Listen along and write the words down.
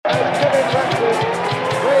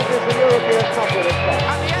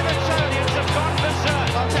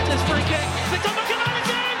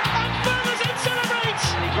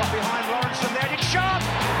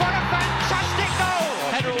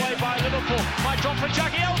Drop for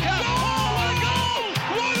Jagielka. Oh, what a goal!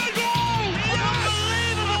 What a goal!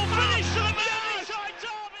 Unbelievable finish to the Merseyside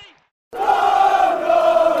derby!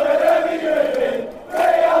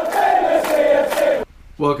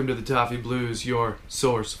 Welcome to the Toffee Blues, your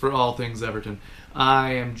source for all things Everton.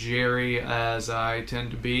 I am Jerry, as I tend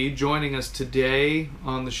to be. Joining us today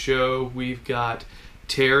on the show, we've got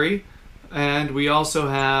Terry, and we also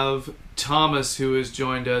have Thomas, who has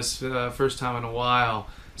joined us first time in a while.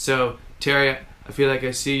 So, Terry, I feel like I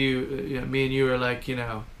see you, me and you are like,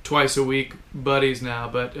 twice a week buddies now.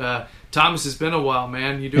 But Thomas, it's been a while,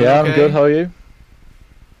 man. You doing okay? Yeah, I'm good. How are you?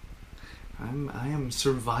 I am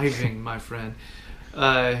surviving, my friend.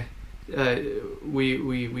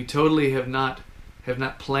 We totally have not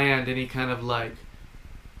planned any kind of like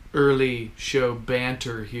early show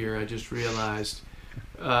banter here. I just realized.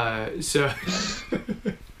 So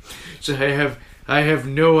I have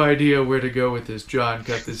no idea where to go with this. John,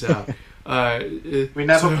 cut this out. We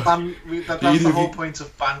never plan. That's the whole point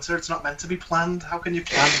of banter. It's not meant to be planned. How can you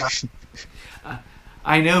plan that?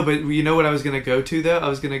 I know, but you know what I was going to go to, though? I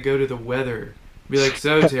was going to go to the weather. Be like,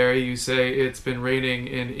 so, Terry, you say it's been raining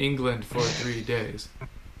in England for 3 days.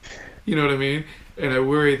 You know what I mean? And I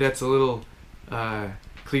worry that's a little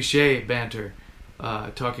cliche banter,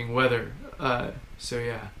 talking weather. So,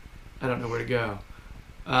 yeah, I don't know where to go.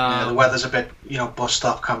 Yeah, the weather's a bit, bus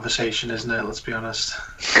stop conversation, isn't it? Let's be honest.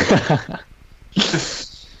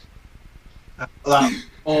 That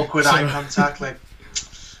awkward eye contact, like,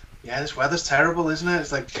 yeah, this weather's terrible, isn't it?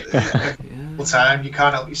 It's like all the time. You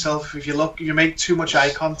can't help yourself. If you make too much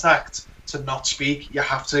eye contact to not speak, you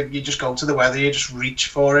just go to the weather. You just reach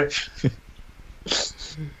for it.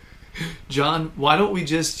 John, why don't we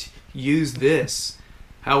just use this?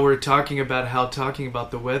 How we're talking about how talking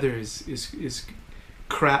about the weather is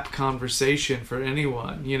crap conversation for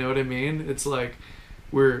anyone. You know what I mean? It's like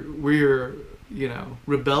we're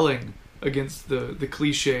rebelling against the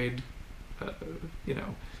cliched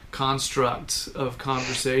constructs of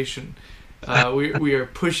conversation. We are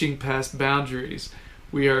pushing past boundaries.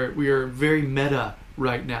 We are very meta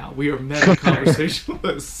right now. We are meta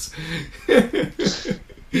conversationalists.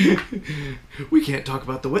 We can't talk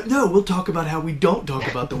about the weather. No, we'll talk about how we don't talk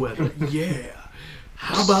about the weather. Yeah,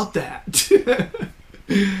 how about that?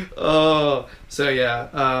 So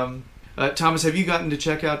yeah. Thomas, have you gotten to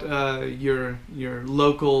check out your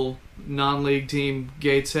local non-league team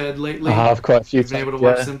Gateshead lately? I have quite a few. You've been able to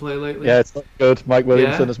watch them play lately? Yeah, it's good. Mike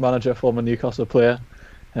Williamson as manager, former Newcastle player.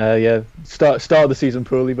 Start of the season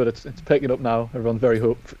poorly, but it's picking up now. Everyone's very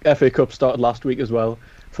hopeful. FA Cup started last week as well,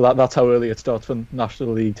 so that's how early it starts for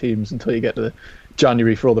National League teams until you get to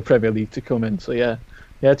January for all the Premier League to come in. So yeah,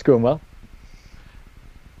 it's going well.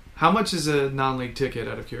 How much is a non-league ticket,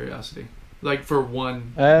 out of curiosity? Like for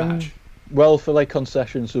one match? Well, for like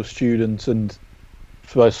concessions of students and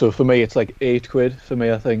so for me it's like £8 for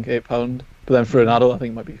me, I think £8. But then for an adult I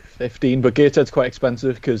think it might be 15. But Gateshead's quite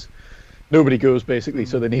expensive because nobody goes basically,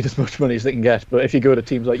 so they need as much money as they can get. But if you go to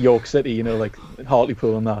teams like York City, like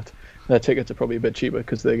Hartlepool and that, their tickets are probably a bit cheaper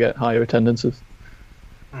because they get higher attendances.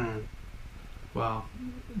 Wow.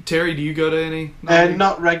 Terry, do you go to any?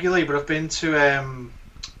 Not regularly, but I've been to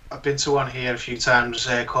one here a few times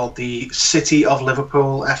called the City of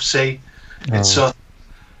Liverpool FC. It's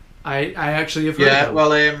I actually have heard of them. Well,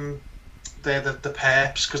 they're the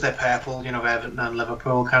Perps because they're purple, Everton and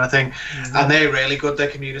Liverpool kind of thing, and they're really good. They're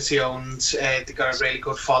community owned. They've got a really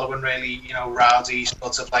good following, really, rowdy,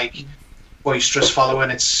 sort of like boisterous following.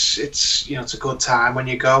 It's a good time when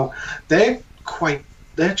you go. They're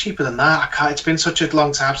cheaper than that. It's been such a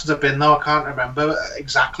long time since I've been there. I can't remember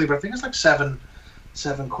exactly, but I think it's like £7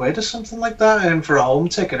 or something like that, for a home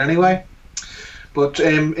ticket anyway. But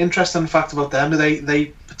interesting fact about them,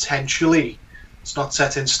 they potentially, it's not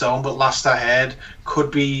set in stone, but last I heard,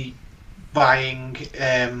 could be buying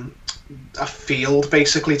a field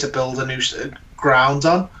basically to build a new ground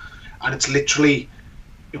on, and it's literally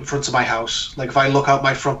in front of my house. Like if I look out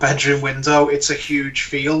my front bedroom window, it's a huge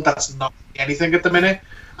field that's not anything at the minute.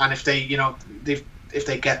 And if they,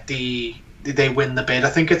 if they win the bid, I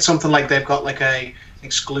think it's something like they've got like a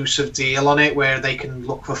exclusive deal on it where they can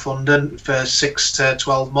look for funding for 6 to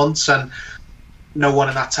 12 months, and no one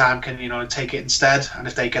in that time can take it instead. And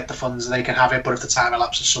if they get the funds, they can have it. But if the time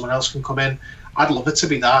elapses, someone else can come in. I'd love it to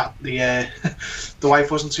be that. The wife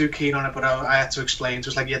wasn't too keen on it, but I had to explain. It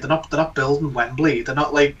was like, they're not building Wembley. They're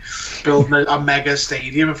not like building a mega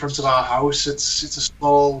stadium in front of our house. It's a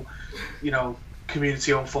small,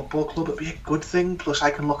 community-owned football club. It'd be a good thing. Plus, I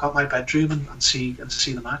can look out my bedroom and see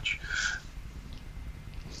the match.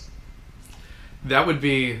 That would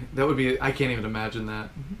be. I can't even imagine that.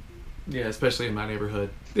 Yeah, especially in my neighborhood.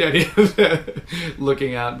 The idea of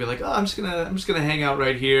looking out and be like, oh, I'm just gonna hang out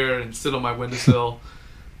right here and sit on my windowsill,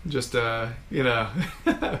 just get a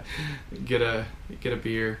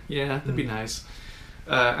beer. Yeah, that'd be nice.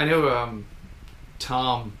 I know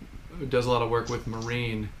Tom does a lot of work with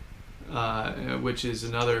Marine, which is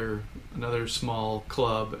another small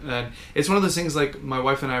club, and it's one of those things. Like my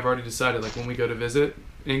wife and I have already decided, like when we go to visit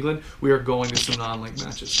England, we are going to some non-league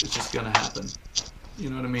matches. It's just gonna happen. You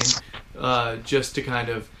know what I mean? Just to kind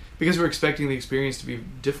of, because we're expecting the experience to be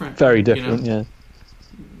different. Very different, yeah.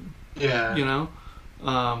 Yeah. You know,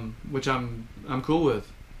 which I'm cool with.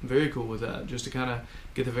 I'm very cool with that. Just to kind of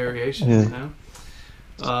get the variation. Yeah. You know.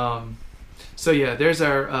 So yeah, there's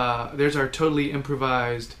our totally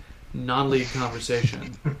improvised non-league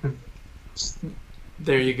conversation.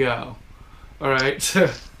 There you go. All right. So,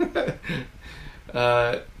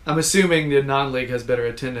 I'm assuming the non-league has better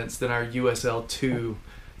attendance than our USL 2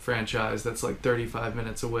 franchise that's like 35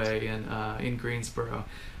 minutes away in Greensboro,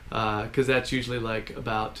 because that's usually like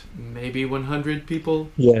about maybe 100 people.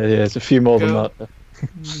 Yeah, it's a few more than that.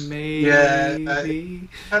 Maybe. Yeah,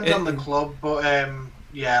 depends on the club, but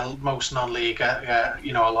yeah, most non-league,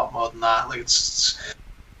 you know, a lot more than that. Like it's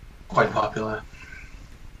quite popular.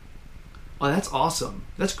 Oh, that's awesome.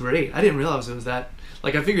 That's great. I didn't realize it was that.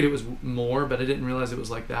 Like, I figured it was more, but I didn't realize it was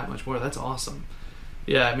like that much more. That's awesome.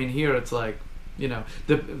 Yeah, I mean, here it's like, you know,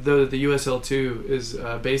 the USL 2 is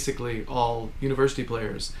basically all university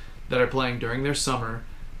players that are playing during their summer,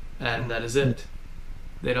 and that is it.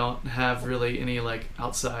 They don't have really any like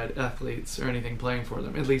outside athletes or anything playing for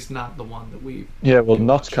them. At least not the one that we. Yeah, well,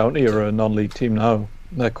 Notts County are a non-league team now.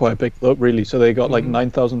 They're quite a big club, really. So they got like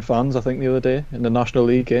 9,000 fans, I think, the other day in the National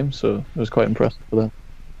League game. So it was quite impressive for them.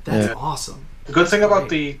 That's awesome. The good thing about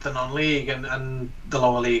the non-league and the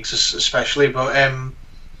lower leagues especially, but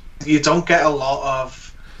you don't get a lot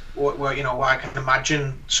of what you know, what I can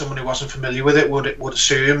imagine someone who wasn't familiar with it would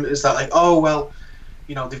assume is that, like, oh well,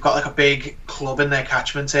 you know, they've got like a big club in their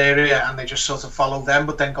catchment area and they just sort of follow them,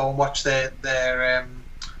 but then go and watch their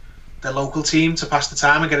local team to pass the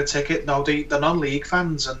time and get a ticket. No, the non-league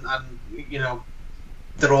fans and you know,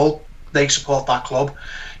 they support that club.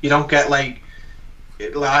 You don't get like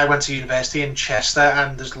I went to university in Chester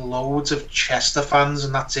and there's loads of Chester fans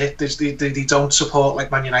and that's it. They don't support like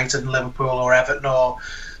Man United and Liverpool or Everton or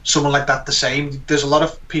someone like that the same. There's a lot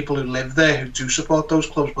of people who live there who do support those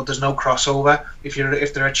clubs, but there's no crossover. If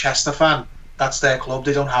they're a Chester fan, that's their club.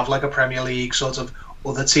 They don't have like a Premier League sort of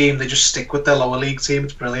other team. They just stick with their lower league team.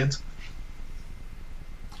 It's brilliant.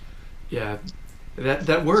 Yeah,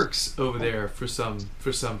 that works over there for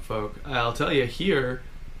some folk. I'll tell you, here,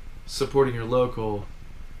 supporting your local,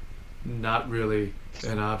 not really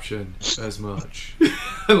an option as much,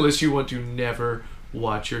 unless you want to never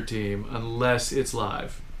watch your team, unless it's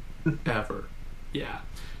live, ever. Yeah.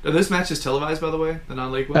 Are those matches televised, by the way, the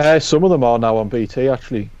non-league ones? Some of them are now on BT,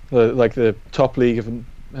 actually. Like the top league of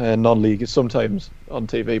non-league is sometimes on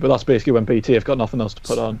TV, but that's basically when BT have got nothing else to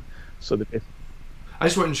put on. So I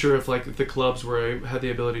just wasn't sure if like the clubs had the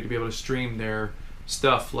ability to be able to stream their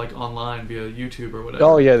stuff like online via YouTube or whatever.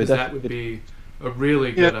 Oh yeah, that would be a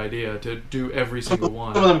really good idea to do every single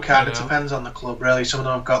one. Some of them can. It depends on the club, really. Some of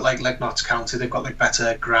them have got like Notts County. They've got like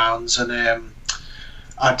better grounds, and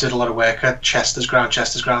I did a lot of work at Chester's ground.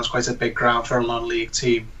 Chester's ground is quite a big ground for a non-league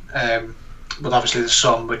team. But obviously there's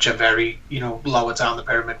some which are very, you know, lower down the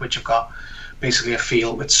pyramid, which have got basically a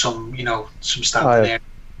field with some, you know, some standing area.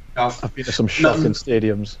 I've been to some shocking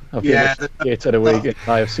stadiums. I've been to Gateshead away, and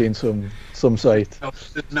I have seen some sight.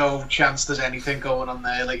 There's no chance there's anything going on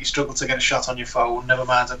there. Like, you struggle to get a shot on your phone, never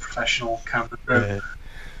mind a professional camera crew. Yeah.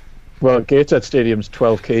 Well, Gateshead Stadium's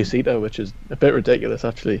 12k seater, which is a bit ridiculous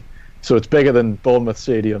actually. So it's bigger than Bournemouth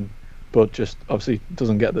Stadium, but just obviously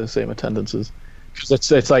doesn't get the same attendances.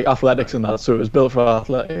 It's like athletics and that, so it was built for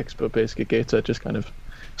athletics, but basically Gateshead just kind of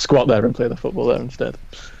squat there and play the football there instead.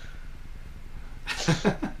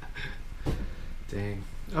 Dang.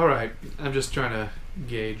 All right, I'm just trying to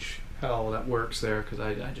gauge how all that works there because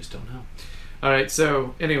I just don't know. All right,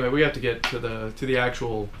 so anyway, we have to get to the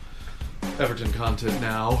actual Everton content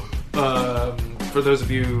now. For those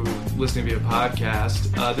of you listening via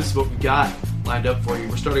podcast, this is what we got lined up for you.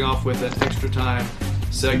 We're starting off with an extra time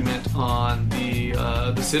segment on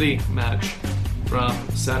the City match from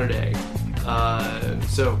Saturday.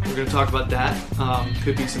 So we're going to talk about that.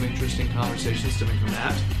 Could be some interesting conversations stemming from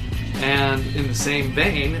that. And in the same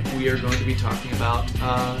vein, we are going to be talking about,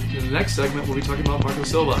 in the next segment, we'll be talking about Marco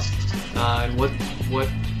Silva. And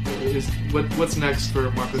what's next for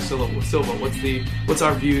Marco Silva? What's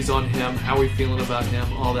our views on him? How are we feeling about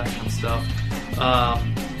him? All that kind of stuff.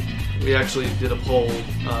 we actually did a poll.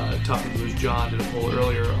 Topping Blues John did a poll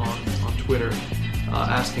earlier on Twitter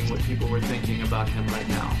asking what people were thinking about him right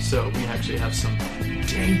now. So we actually have some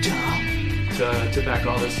data to back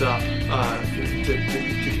all this up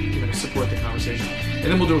to support the conversation. And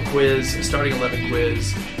then we'll do a quiz, a starting 11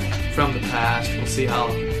 quiz from the past. We'll see how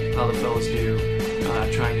the fellas do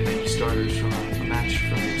trying to name starters from a match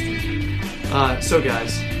from history. So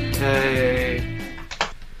guys,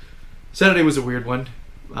 Saturday was a weird one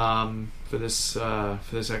for this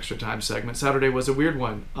extra time segment. Saturday was a weird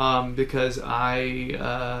one because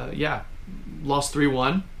I lost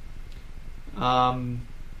 3-1.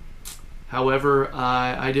 However,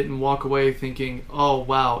 I didn't walk away thinking, oh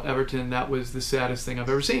wow, Everton, that was the saddest thing I've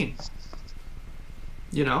ever seen.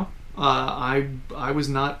 You know, I was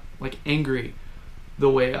not like angry the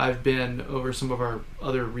way I've been over some of our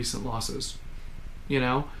other recent losses. You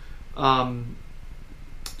know,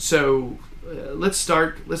 so let's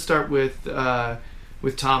start with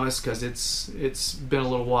Thomas, because it's been a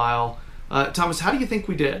little while. Thomas, how do you think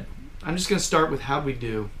we did? I'm just going to start with how we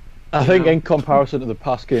do. I think in comparison to the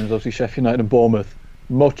past games, obviously Sheffield United and Bournemouth,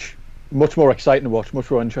 much more exciting to watch, much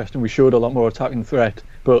more interesting. We showed a lot more attacking threat,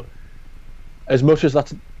 but as much as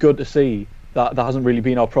that's good to see, that hasn't really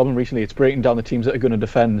been our problem recently. It's breaking down the teams that are going to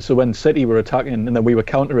defend. So when City were attacking and then we were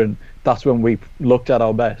countering, that's when we looked at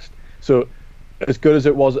our best. So as good as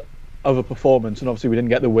it was of a performance, and obviously we didn't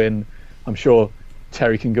get the win, I'm sure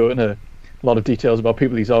Terry can go into a lot of details about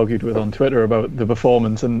people he's argued with on Twitter about the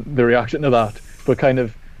performance and the reaction to that. But kind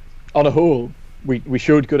of, on a whole, we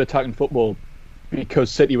showed good attacking football because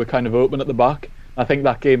City were kind of open at the back. I think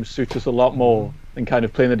that game suits us a lot more than kind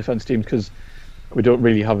of playing the defence teams, because we don't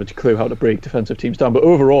really have a clue how to break defensive teams down. But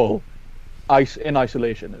overall, in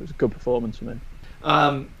isolation, it was a good performance for me.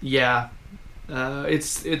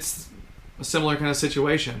 It's a similar kind of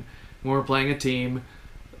situation. When we're playing a team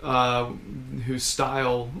whose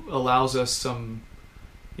style allows us some,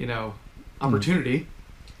 opportunity,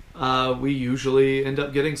 we usually end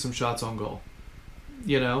up getting some shots on goal.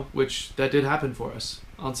 Which that did happen for us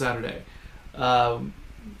on Saturday.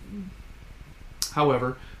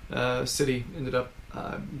 However, City ended up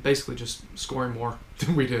basically just scoring more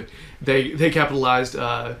than we did. They capitalized.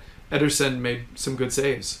 Ederson made some good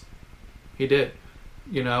saves. He did.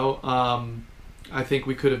 I think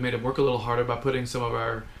we could have made it work a little harder by putting some of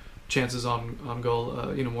our chances on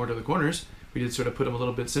goal, more to the corners. We did sort of put them a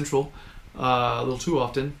little bit central, a little too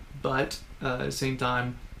often. But at the same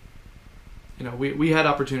time, we had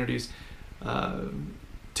opportunities.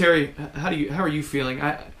 Terry, how are you feeling?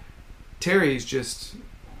 Terry's just,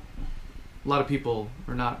 a lot of people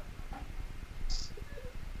are not,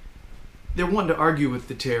 they're wanting to argue with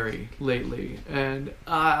the Terry lately, and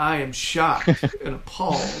I am shocked and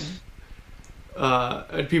appalled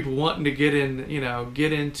at people wanting to get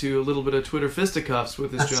into a little bit of Twitter fisticuffs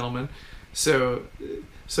with this gentleman. So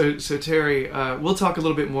Terry, we'll talk a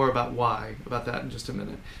little bit more about that in just a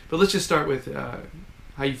minute. But let's just start with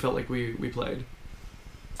how you felt like we played.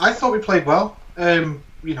 I thought we played well.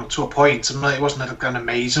 To a point. It wasn't an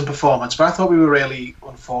amazing performance, but I thought we were really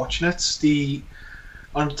unfortunate.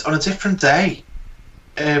 On a different day,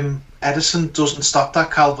 Ederson doesn't stop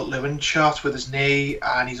that Calvert-Lewin shot with his knee,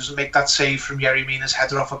 and he doesn't make that save from Yerry Mina's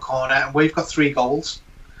header off a corner, and we've got 3 goals.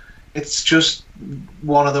 It's just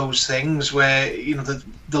one of those things where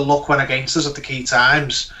the luck went against us at the key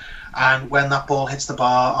times, and when that ball hits the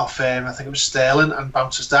bar off, I think it was Sterling, and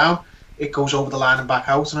bounces down, it goes over the line and back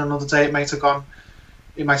out. And another day it might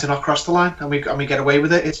have not crossed the line, and we get away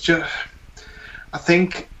with it. It's just, I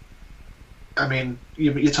think,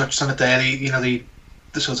 you touched on it there,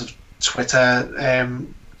 the sort of Twitter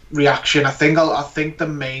reaction. I think the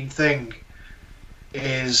main thing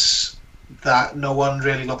is that no one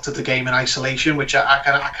really looked at the game in isolation, which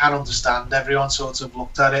I can understand. Everyone sort of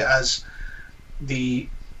looked at it as the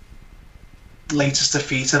latest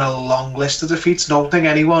defeat in a long list of defeats. I don't think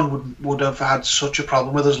anyone would have had such a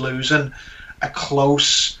problem with us losing a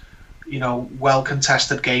close, well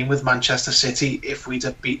contested game with Manchester City if we'd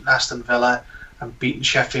have beaten Aston Villa and beaten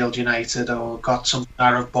Sheffield United or got something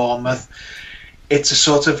out of Bournemouth. It's a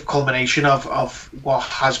sort of culmination of what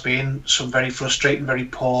has been some very frustrating, very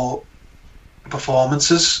poor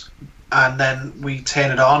performances, and then we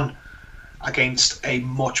turn it on against a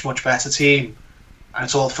much better team, and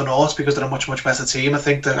it's all for naught because they're a much better team. I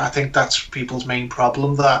think that's people's main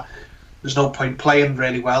problem, that there's no point playing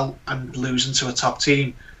really well and losing to a top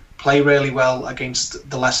team. Play really well against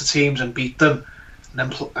the lesser teams and beat them,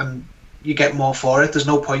 and you get more for it. There's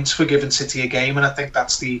no points for giving City a game, and I think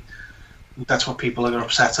that's what people are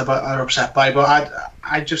upset by. But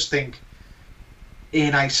I just think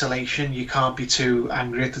in isolation, you can't be too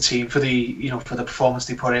angry at the team for the performance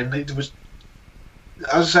they put in. It was,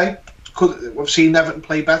 as I say, we've seen Everton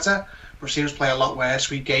play better. We've seen us play a lot worse.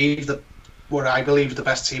 We gave what I believe the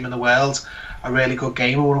best team in the world a really good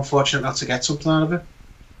game, and we're unfortunate not to get something out of it.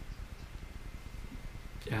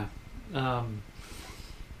 Yeah.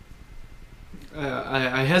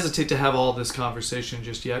 I hesitate to have all this conversation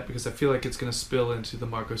just yet because I feel like it's going to spill into the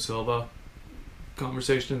Marco Silva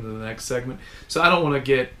conversation in the next segment. So I don't want to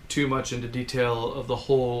get too much into detail of the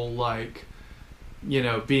whole, like, you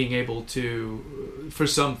know, being able to, for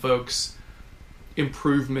some folks,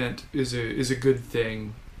 improvement is a good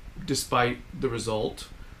thing despite the result.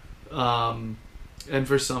 And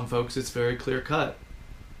for some folks it's very clear cut.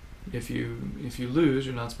 If you lose,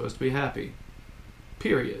 you're not supposed to be happy.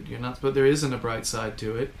 Period. You're not, but there isn't a bright side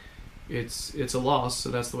to it. It's a loss, so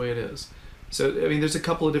that's the way it is. So I mean, there's a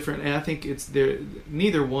couple of different, and I think it's there.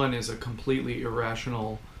 Neither one is a completely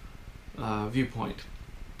irrational viewpoint.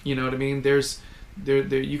 You know what I mean? There.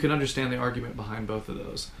 You can understand the argument behind both of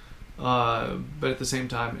those, but at the same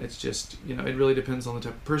time, it's just, you know, it really depends on the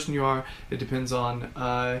type of person you are. It depends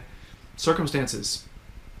on circumstances.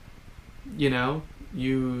 You know,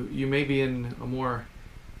 you may be in a more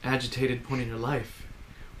agitated point in your life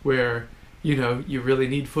where, you know, you really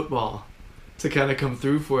need football to kind of come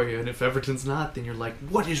through for you, and if Everton's not, then you're like,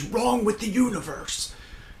 what is wrong with the universe?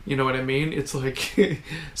 You know what I mean? It's like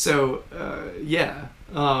so yeah.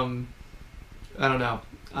 I don't know.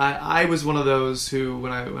 I was one of those who,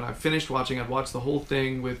 when I finished watching, I'd watch the whole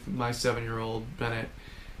thing with my 7-year-old Bennett,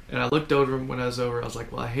 and I looked over him when I was over. I was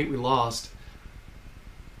like, well, I hate we lost,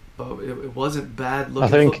 but it wasn't bad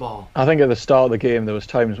looking football. I think at the start of the game, there was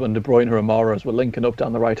times when De Bruyne and Mahrez were linking up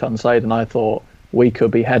down the right-hand side, and I thought we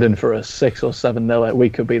could be heading for a 6 or 7-0. We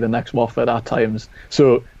could be the next Watford at times.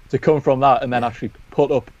 So to come from that and then actually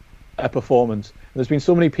put up a performance. There's been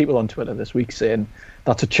so many people on Twitter this week saying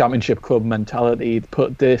that's a championship club mentality,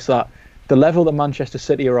 put this, that. The level that Manchester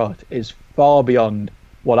City are at is far beyond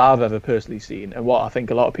what I've ever personally seen and what I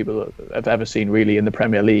think a lot of people have ever seen really in the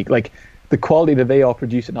Premier League. Like, the quality that they are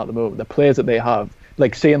producing at the moment, the players that they have,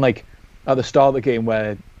 like seeing like at the start of the game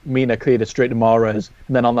where Mina cleared it straight to Mahrez,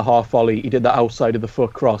 and then on the half volley he did the outside of the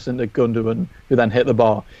foot cross into Gundogan, who then hit the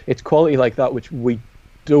bar. It's quality like that which we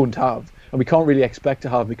don't have, and we can't really expect to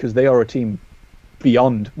have, because they are a team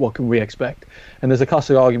beyond what can we expect. And there's a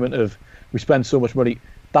classic argument of, we spend so much money.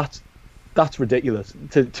 That's ridiculous.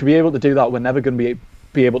 To be able to do that, we're never going to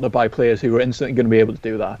be able to buy players who are instantly going to be able to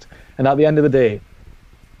do that. And at the end of the day,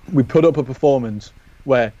 we put up a performance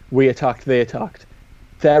where we attacked, they attacked.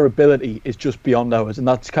 Their ability is just beyond ours, and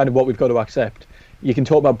that's kind of what we've got to accept. You can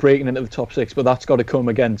talk about breaking into the top 6, but that's got to come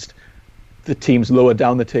against the teams lower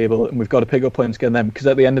down the table, and we've got to pick up points against them, because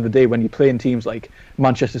at the end of the day, when you play in teams like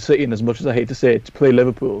Manchester City, and as much as I hate to say it, to play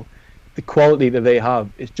Liverpool, the quality that they have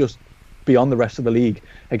is just beyond the rest of the league.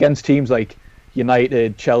 Against teams like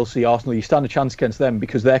United, Chelsea, Arsenal, you stand a chance against them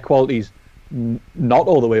because their quality's not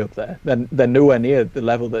all the way up there. They're nowhere near the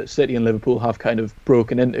level that City and Liverpool have kind of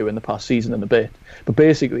broken into in the past season and a bit. But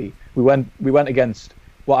basically, we went against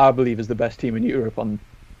what I believe is the best team in Europe on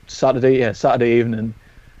Saturday evening,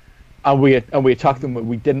 and we attacked them.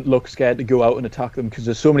 We didn't look scared to go out and attack them, because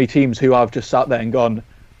there's so many teams who have just sat there and gone,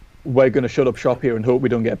 we're going to shut up shop here and hope we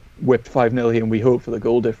don't get whipped 5-0 here, and we hope for the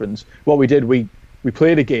goal difference. What we did, we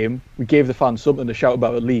played a game, we gave the fans something to shout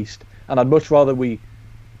about at least, and I'd much rather we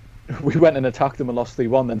went and attacked them and lost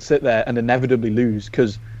 3-1 than sit there and inevitably lose,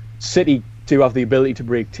 because City do have the ability to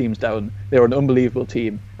break teams down. They're an unbelievable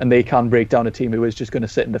team, and they can break down a team who is just going to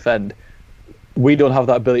sit and defend. We don't have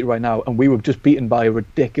that ability right now, and we were just beaten by a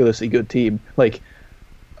ridiculously good team. Like,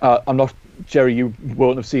 I'm not, Jerry, you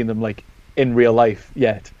won't have seen them like in real life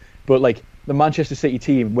yet, but like the Manchester City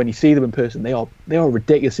team, when you see them in person, they are a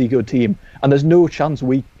ridiculously good team, and there's no chance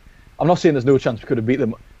I'm not saying there's no chance we could have beat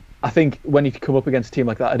them. I think when you come up against a team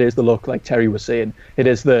like that, it is the luck, like Terry was saying. It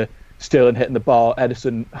is the Sterling hitting the bar,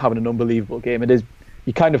 Edison having an unbelievable game. It is,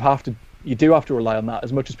 you do have to rely on that,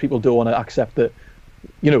 as much as people don't want to accept that,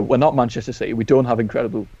 you know, we're not Manchester City. We don't have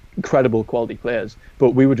incredible quality players,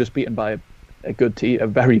 but we were just beaten by a good team, a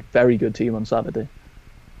very, very good team on Saturday.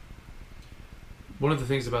 One of the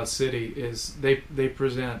things about City is they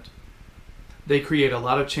create a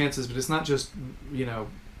lot of chances, but it's not just, you know,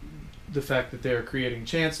 the fact that they're creating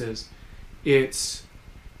chances. We're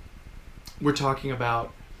talking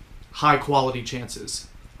about high quality chances.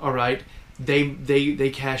 All right,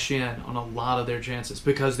 they cash in on a lot of their chances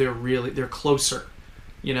because they're closer.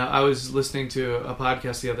 You know, I was listening to a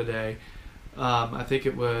podcast the other day. I think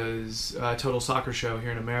it was Total Soccer Show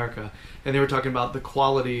here in America, and they were talking about the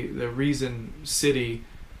quality, the reason City's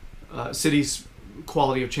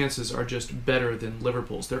quality of chances are just better than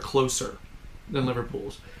Liverpool's. They're closer than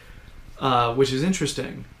Liverpool's, which is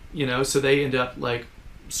interesting. So they end up like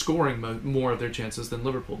scoring more of their chances than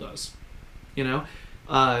Liverpool does.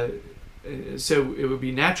 So it would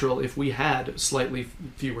be natural if we had slightly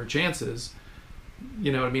fewer chances.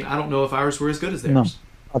 You know what I mean? I don't know if ours were as good as theirs.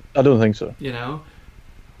 No, I don't think so.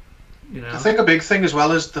 I think a big thing as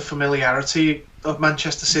well is the familiarity of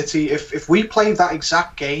Manchester City. If we played that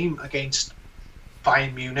exact game against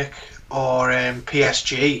Bayern Munich or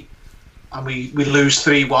PSG and we lose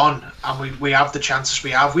 3-1 and we have the chances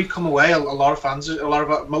we have, we'd come away,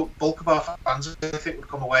 bulk of our fans I think would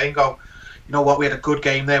come away and go, you know what, we had a good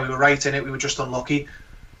game there, we were right in it, we were just unlucky.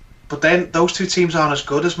 But then those two teams aren't as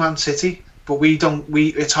good as Man City, but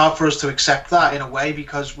it's hard for us to accept that in a way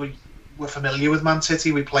because we're familiar with Man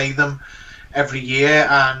City. We play them every year,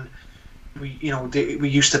 and we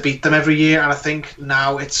used to beat them every year. And I think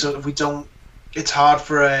now it's hard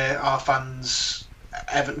for our fans,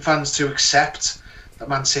 Everton fans, to accept that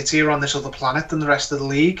Man City are on this other planet than the rest of the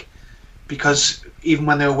league, because even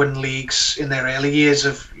when they were winning leagues in their early years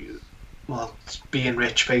of being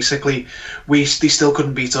rich, basically, they still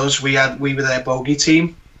couldn't beat us. We were their bogey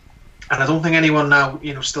team. And I don't think anyone now,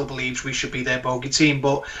 still believes we should be their bogey team.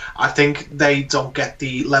 But I think they don't get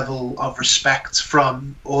the level of respect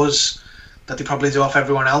from us that they probably do off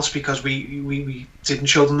everyone else, because we didn't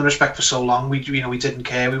show them the respect for so long. We didn't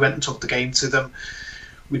care. We went and took the game to them.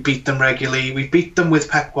 We beat them regularly. We beat them with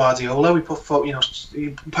Pep Guardiola.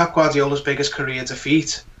 Pep Guardiola's biggest career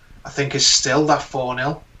defeat, I think, is still that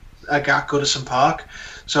 4-0 at Goodison Park.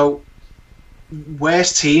 So,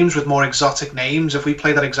 where's teams with more exotic names? If we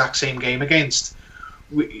play that exact same game against,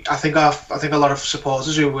 I think a lot of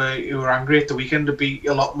supporters who were angry at the weekend would be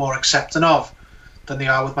a lot more accepting of than they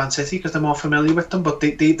are with Man City, because they're more familiar with them. But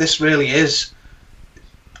this really is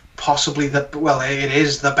possibly it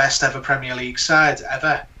is the best ever Premier League side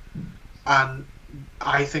ever, and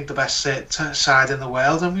I think the best side in the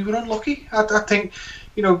world. And we were unlucky. I think,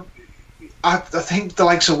 I think the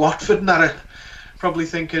likes of Watford and that are probably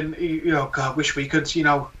thinking, God, wish we could,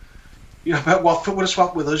 but Watford would have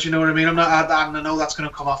swapped with us. You know what I mean? I know that's going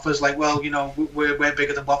to come off as like, well, we're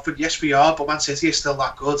bigger than Watford. Yes, we are, but Man City is still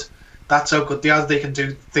that good. That's how good they are. They can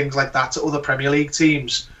do things like that to other Premier League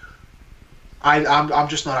teams. I'm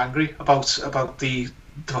just not angry about the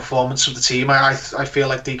performance of the team. I feel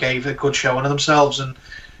like they gave a good showing of themselves and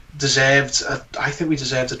I think we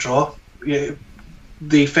deserved a draw.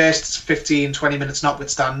 The first 15-20 minutes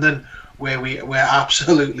notwithstanding, where we're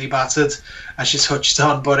absolutely battered, as you touched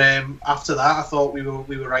on. But after that, I thought we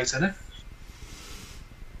were right in it.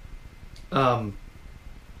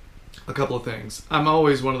 A couple of things. I'm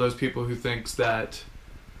always one of those people who thinks that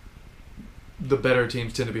the better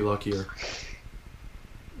teams tend to be luckier.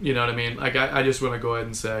 You know what I mean? Like, I just want to go ahead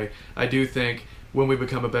and say, I do think when we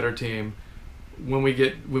become a better team, when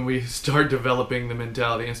we start developing the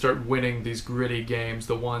mentality and start winning these gritty games,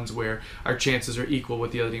 the ones where our chances are equal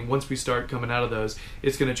with the other team, once we start coming out of those,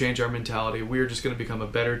 it's going to change our mentality. We're just going to become a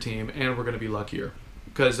better team, and we're going to be luckier.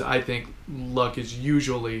 Because I think luck is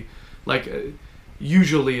usually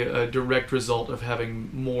a direct result of having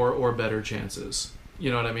more or better chances. You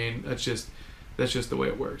know what I mean? That's just the way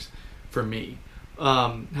it works for me.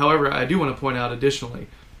 However, I do want to point out additionally,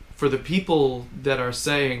 for the people that are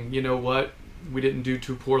saying, you know what, we didn't do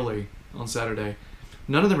too poorly on Saturday,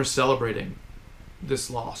 none of them are celebrating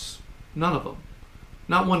this loss. None of them.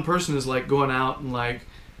 Not one person is like going out and like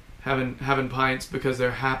having pints because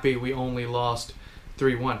they're happy we only lost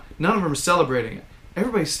 3-1. None of them are celebrating it.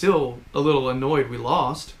 Everybody's still a little annoyed we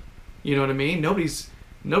lost. You know what I mean? Nobody's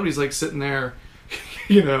like sitting there,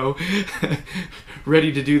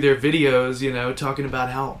 ready to do their videos, talking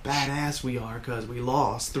about how badass we are because we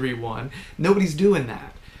lost 3-1. Nobody's doing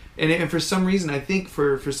that. And for some reason, I think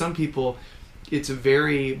for some people, it's a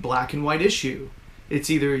very black and white issue. It's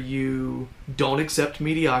either you don't accept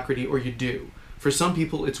mediocrity or you do. For some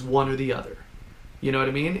people, it's one or the other. You know what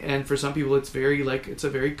I mean? And for some people, it's a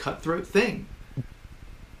very cutthroat thing.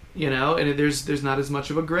 And there's not as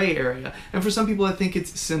much of a gray area. And for some people, I think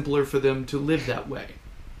it's simpler for them to live that way.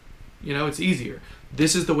 It's easier.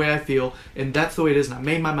 This is the way I feel, and that's the way it is, and I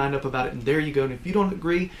made my mind up about it, and there you go. And if you don't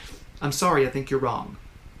agree, I'm sorry, I think you're wrong.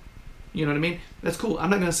 You know what I mean? That's cool. I'm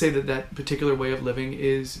not going to say that particular way of living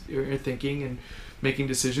or thinking and making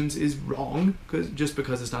decisions is wrong, just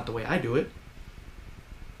because it's not the way I do it.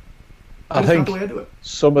 I think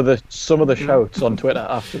some of the shouts on Twitter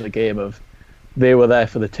after the game of they were there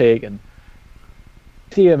for the taking.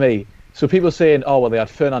 Dear me. So people saying, oh, well, they had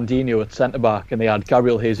Fernandinho at centre-back and they had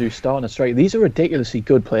Gabriel Jesus starting a strike. These are ridiculously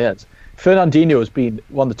good players. Fernandinho has been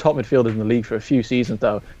one of the top midfielders in the league for a few seasons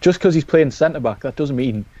now. Just because he's playing centre back, that doesn't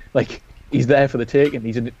mean like he's there for the taking.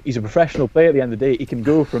 He's a professional player. At the end of the day, he can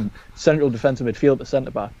go from central defensive midfield to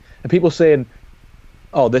centre back. And people saying,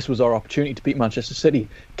 "Oh, this was our opportunity to beat Manchester City."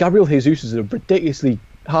 Gabriel Jesus is a ridiculously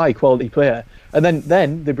high quality player, and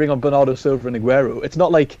then they bring on Bernardo Silva and Aguero. It's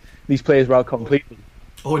not like these players were out completely.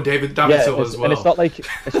 Oh, and David Silva as well. And it's not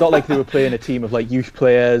like they were playing a team of like youth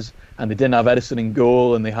players and they didn't have Edison in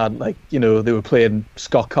goal and they had like, you know, they were playing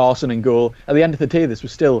Scott Carson in goal. At the end of the day, this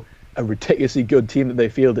was still a ridiculously good team that they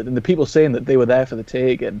fielded. And the people saying that they were there for the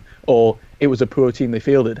taking or it was a poor team they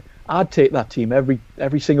fielded, I'd take that team every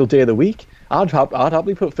single day of the week. I'd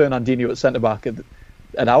happily put Fernandinho at centre back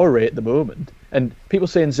at our rate at the moment. And people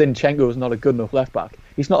saying Zinchenko is not a good enough left back.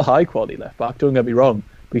 He's not a high quality left back. Don't get me wrong.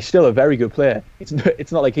 But he's still a very good player. It's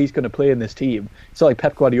not like he's going to play in this team. It's not like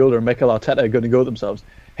Pep Guardiola and Mikel Arteta are going to go themselves.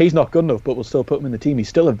 He's not good enough, but we'll still put him in the team. He's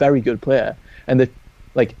still a very good player. And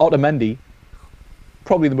Otamendi,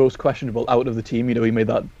 probably the most questionable out of the team. You know, he made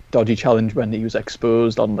that dodgy challenge when he was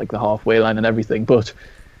exposed on like the halfway line and everything. But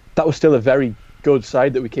that was still a very good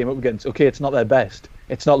side that we came up against. Okay, it's not their best.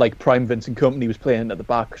 It's not like prime Vincent Kompany was playing at the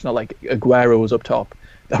back. It's not like Aguero was up top.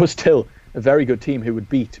 That was still a very good team who would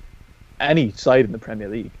beat any side in the Premier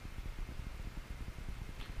League.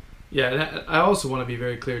 Yeah, and I also want to be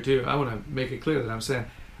very clear too. I want to make it clear that I'm saying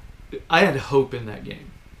I had hope in that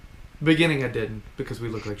game. Beginning I didn't because we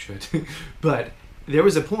look like shit. But there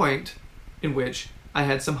was a point in which I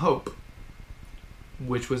had some hope,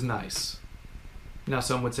 which was nice. Now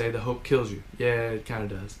some would say the hope kills you. Yeah, it kind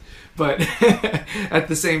of does. But at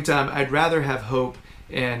the same time, I'd rather have hope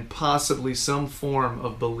and possibly some form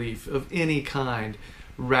of belief of any kind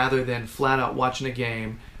rather than flat out watching a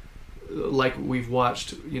game like we've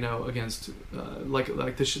watched, you know, against like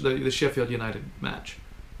the Sheffield United match.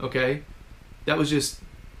 Okay, that was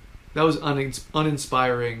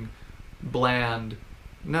uninspiring, bland.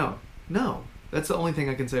 No, that's the only thing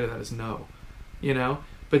I can say to that is no, you know.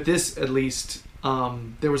 But this, at least,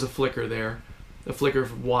 there was a flicker there, a flicker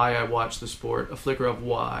of why I watch the sport, a flicker of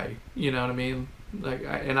why, you know what I mean? Like,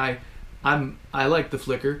 I like the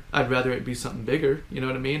flicker. I'd rather it be something bigger, you know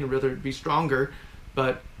what I mean? I'd rather it be stronger,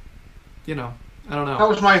 but, you know, I don't know.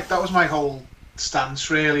 That was my whole stance,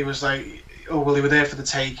 really, was like, oh, well, they were there for the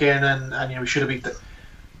taking, and you know, we should have beat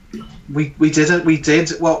we did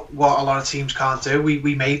what a lot of teams can't do.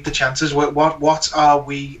 We made the chances. What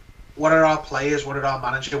are our players? What are our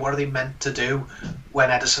manager? What are they meant to do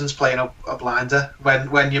when Edison's playing a blinder?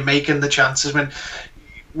 When you're making the chances,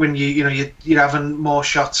 when you're having more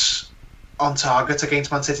shots on target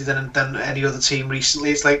against Man City than any other team recently.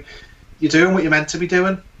 It's like you're doing what you're meant to be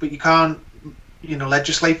doing, but you can't, you know,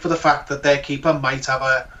 legislate for the fact that their keeper might have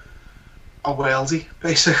a worldie.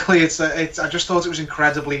 Basically, I just thought it was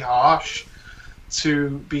incredibly harsh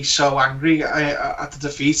to be so angry at the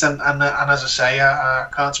defeat, and as I say, I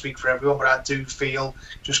can't speak for everyone, but I do feel,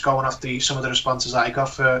 just going off some of the responses I got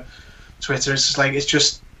for Twitter, it's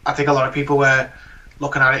just I think a lot of people were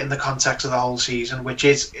looking at it in the context of the whole season, which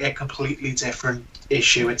is a completely different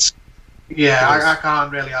issue. I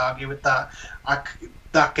can't really argue with that.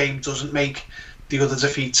 That game doesn't make the other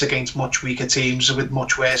defeats against much weaker teams with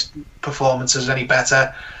much worse performances any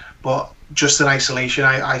better, but just in isolation,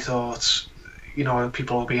 I thought, you know,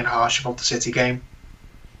 people were being harsh about the City game.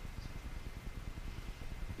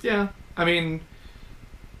 Yeah, I mean,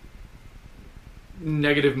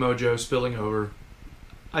 negative mojo spilling over.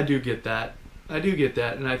 I do get that,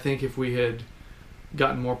 and I think if we had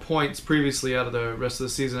gotten more points previously out of the rest of the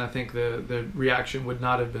season, I think the reaction would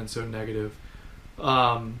not have been so negative.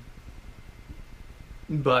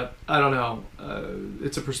 But I don't know.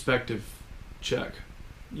 It's a perspective check.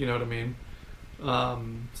 You know what I mean?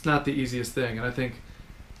 It's not the easiest thing, and I think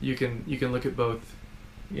you can look at both.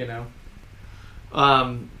 You know.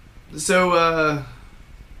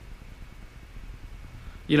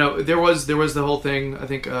 You know, there was the whole thing. I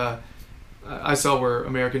think I saw where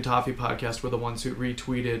American Toffee Podcast were the ones who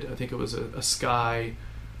retweeted. I think it was a Sky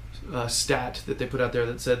stat that they put out there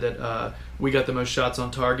that said that we got the most shots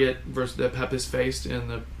on target versus that Pep has faced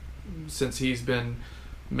since he's been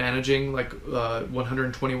managing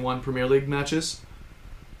 121 Premier League matches.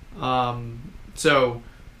 So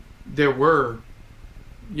there were,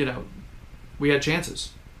 you know, we had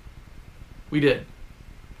chances. We did.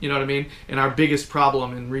 You know what I mean? And our biggest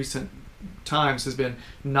problem in recent times has been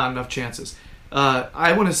not enough chances.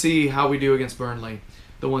 I want to see how we do against Burnley,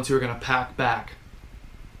 the ones who are going to pack back.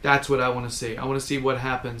 That's what I want to see. I want to see what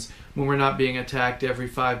happens when we're not being attacked every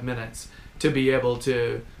 5 minutes to be able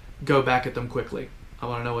to go back at them quickly. I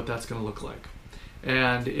want to know what that's going to look like.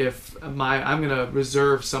 And if I'm going to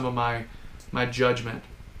reserve some of my judgment,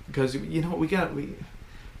 because you know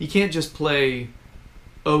you can't just play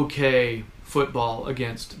okay football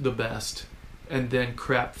against the best and then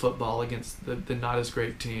crap football against the not as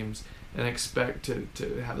great teams and expect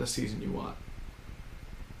to have the season you want.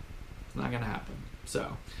 It's not going to happen.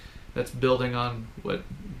 So that's building on what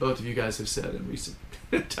both of you guys have said in recent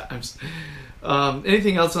times.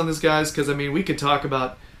 Anything else on this, guys? Because, I mean, we could talk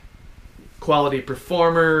about quality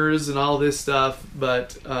performers and all this stuff,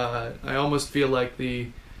 but I almost feel like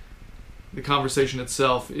the conversation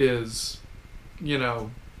itself is, you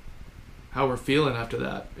know, how we're feeling after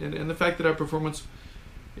that. And the fact that our performance,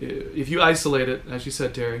 if you isolate it, as you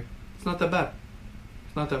said, Terry, it's not that bad.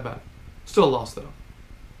 It's not that bad. Still a loss, though.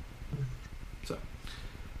 So,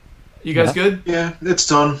 you guys good? Yeah, it's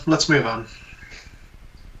done. Let's move on.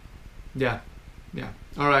 Yeah.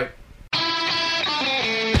 All right.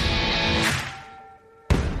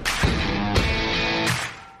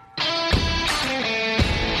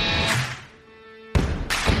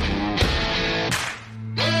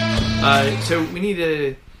 So we need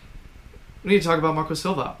to talk about Marco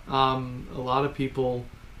Silva. A lot of people,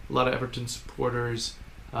 a lot of Everton supporters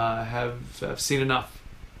have seen enough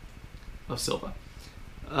of Silva.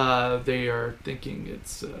 They are thinking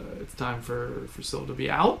it's time for Silva to be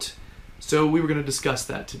out. So we were going to discuss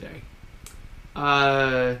that today.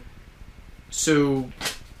 So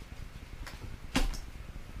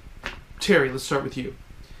Terry, let's start with you.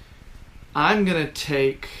 I'm going to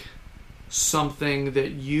take something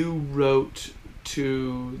that you wrote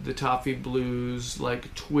to the Toffee Blues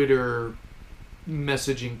like Twitter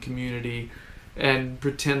messaging community and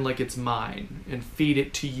pretend like it's mine and feed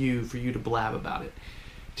it to you for you to blab about it.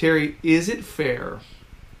 Terry, is it fair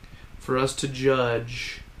for us to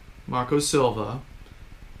judge Marco Silva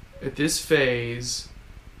at this phase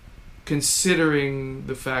considering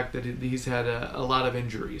the fact that he's had a lot of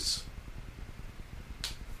injuries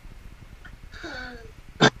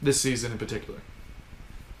this season in particular?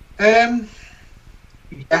 Yeah.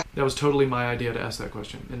 That was totally my idea to ask that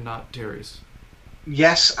question and not Terry's.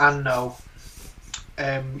 Yes and no.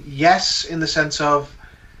 Yes, in the sense of,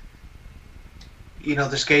 you know,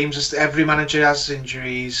 there's games, every manager has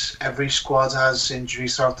injuries, every squad has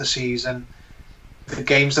injuries throughout the season. The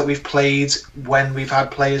games that we've played when we've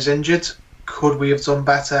had players injured, could we have done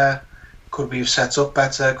better? Could we have set up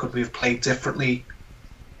better? Could we have played differently?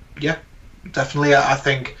 Yeah, definitely. I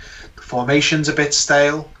think the formation's a bit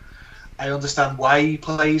stale. I understand why he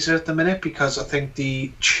plays it at the minute, because I think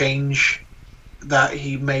the change that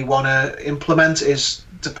he may want to implement is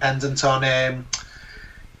dependent on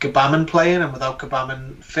Gbamin playing, and without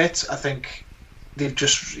Gbamin fit, I think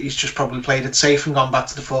he's just probably played it safe and gone back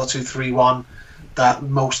to the 4-2-3-1 that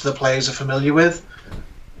most of the players are familiar with.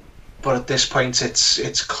 But at this point,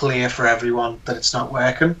 it's clear for everyone that it's not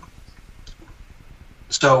working.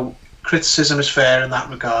 So criticism is fair in that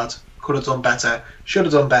regard. Could have done better, should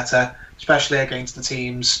have done better, especially against the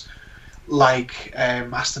teams like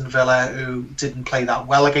Aston Villa, who didn't play that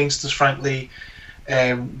well against us, frankly.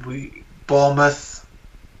 Bournemouth,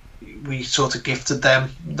 we sort of gifted them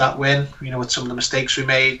that win, you know, with some of the mistakes we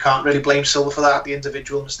made. Can't really blame Silva for that, the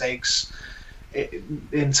individual mistakes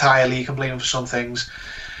entirely. You can blame him for some things.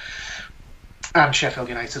 And Sheffield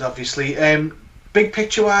United, obviously. Big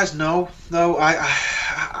picture wise, no.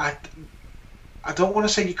 I don't want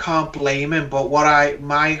to say you can't blame him, but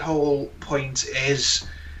my whole point is,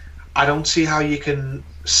 I don't see how you can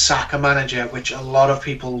sack a manager, which a lot of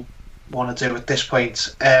people want to do at this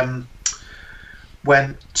point,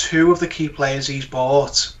 when two of the key players he's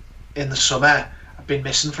bought in the summer have been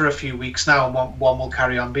missing for a few weeks now, and one will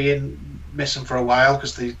carry on being missing for a while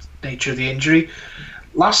because of the nature of the injury.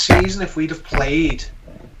 Last season, if we'd have played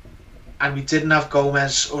and we didn't have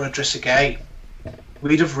Gomez or Idrissa Gueye,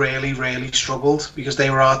 we'd have really, really struggled, because they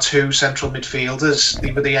were our two central midfielders.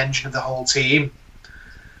 They were the engine of the whole team.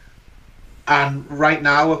 And right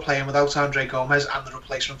now we're playing without Andre Gomez and the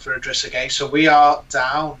replacement for Idrissa Gueye. So we are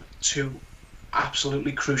down to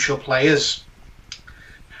absolutely crucial players.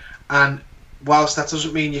 And whilst that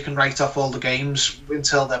doesn't mean you can write off all the games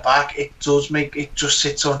until they're back, it just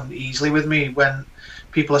sits uneasily with me when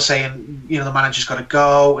people are saying, you know, the manager's got to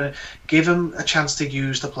go, and give him a chance to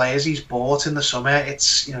use the players he's bought in the summer.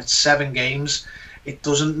 It's 7 games. It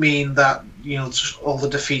doesn't mean that, you know, all the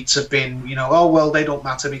defeats have been, you know, oh well, they don't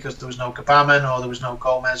matter because there was no Gbamin or there was no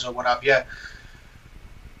Gomez or what have you.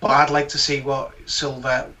 But I'd like to see what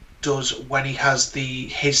Silva does when he has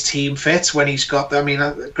his team fit, when he's got. I mean,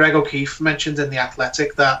 Greg O'Keefe mentioned in The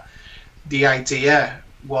Athletic that the idea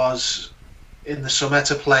was in the summer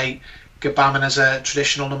to play Gbamin as a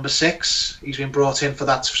traditional number 6. He's been brought in for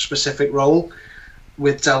that specific role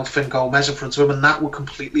with Delph and Gomez in front of him, and that would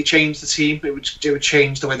completely change the team. It would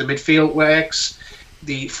change the way the midfield works.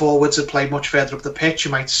 The forwards would play much further up the pitch.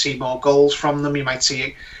 You might see more goals from them. You might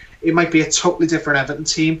see it might be a totally different Everton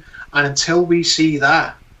team. And until we see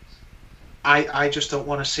that, I just don't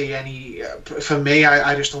want to see any. For me,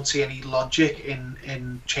 I just don't see any logic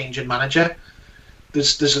in changing manager.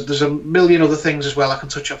 There's a million other things as well I can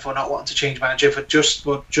touch on for not wanting to change manager. But just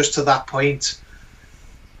to that point,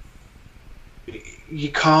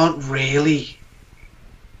 you can't really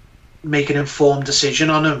make an informed decision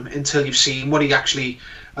on him until you've seen what he actually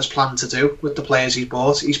has planned to do with the players he's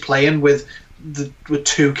bought. He's playing with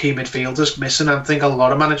 2 key midfielders missing. I think a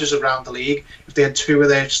lot of managers around the league, if they had 2 of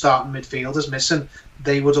their starting midfielders missing,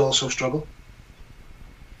 they would also struggle.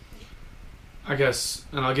 I guess,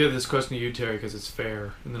 and I'll give this question to you, Terry, because it's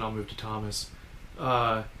fair, and then I'll move to Thomas.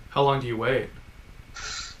 How long do you wait?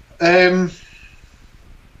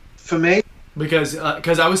 For me, Because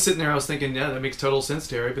I was sitting there, I was thinking, yeah, that makes total sense,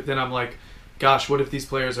 Terry. But then I'm like, gosh, what if these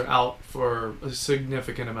players are out for a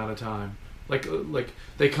significant amount of time? Like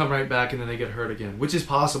they come right back and then they get hurt again, which is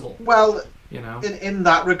possible. well, You know, in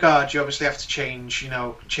that regard, you obviously have to change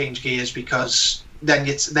gears, because then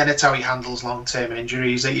it's how he handles long-term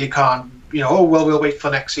injuries. That you can't, we'll wait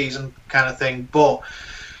for next season kind of thing. But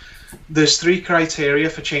there's 3 criteria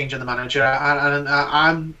for changing the manager, and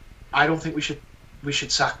I don't think we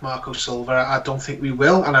should sack Marco Silva. I don't think we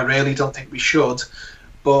will, and I really don't think we should.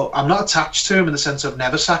 But I'm not attached to him in the sense of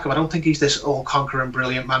never sack him. I don't think he's this all-conquering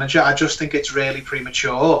brilliant manager. I just think it's really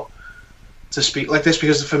premature to speak like this,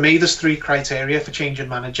 because for me there's 3 criteria for changing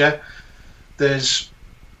manager. I'll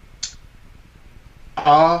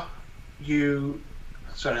start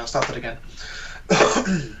that again.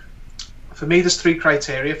 For me there's 3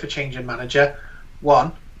 criteria for changing manager.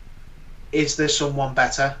 1, is there someone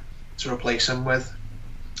better to replace him with?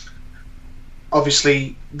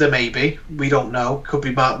 Obviously there may be, we don't know. Could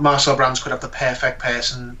be Marcel Brands could have the perfect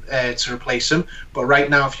person to replace him, but right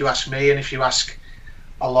now, if you ask me, and if you ask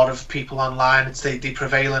a lot of people online, it's the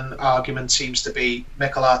prevailing argument seems to be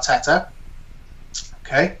Mikel Arteta.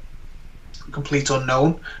 Okay, complete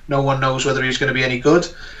unknown. No one knows whether he's going to be any good.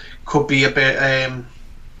 Could be a bit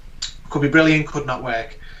could be brilliant, could not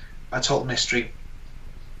work. A total mystery.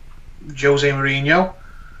 Jose Mourinho,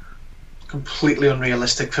 completely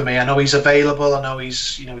unrealistic for me. I know he's available. I know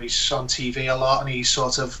he's on TV a lot, and he's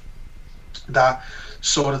sort of that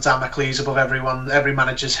sort of Damocles above every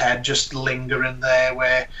manager's head, just lingering there.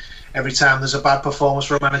 Where every time there's a bad performance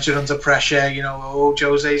for a manager under pressure,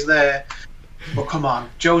 Jose's there. But come on,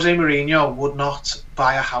 Jose Mourinho would not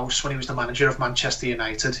buy a house when he was the manager of Manchester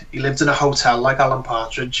United. He lived in a hotel like Alan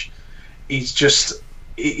Partridge. He's just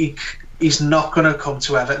he's not going to come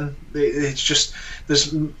to Everton. It's just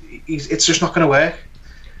not going to work,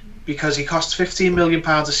 because he costs £15 million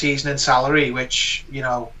a season in salary, which,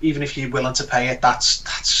 even if you're willing to pay it,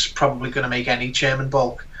 that's probably going to make any chairman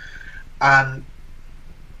bulk. And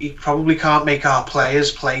he probably can't make our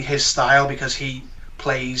players play his style, because he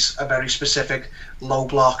plays a very specific low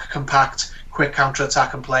block, compact, quick counter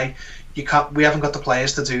attack and play. We haven't got the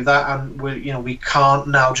players to do that, and we can't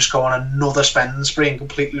now just go on another spending spree and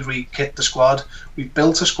completely re-kit the squad. We've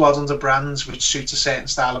built a squad under Brands which suits a certain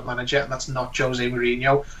style of manager, and that's not Jose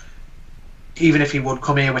Mourinho. Even if he would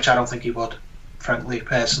come here, which I don't think he would, frankly,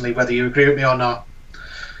 personally, whether you agree with me or not,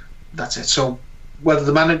 that's it. So whether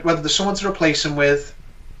there's someone to replace him with,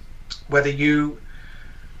 whether you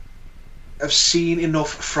have seen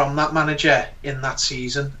enough from that manager in that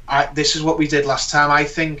season. This is what we did last time. I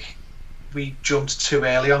think we jumped too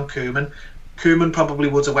early on Koeman. Koeman probably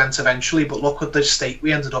would have went eventually, but look at the state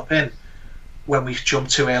we ended up in when we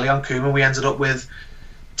jumped too early on Koeman. We ended up with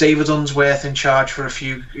David Unsworth in charge for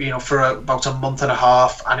about a month and a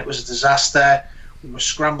half, and it was a disaster. We were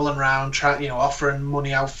scrambling around, offering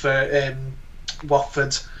money out for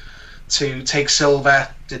Watford to take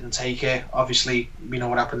Silva. Didn't take it. Obviously, we know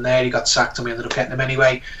what happened there. He got sacked, and we ended up getting him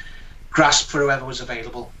anyway. Grasped for whoever was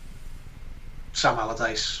available. Sam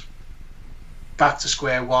Allardyce. Back to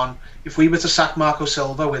square one. If we were to sack Marco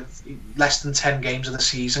Silva with less than 10 games of the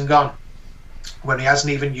season gone, when he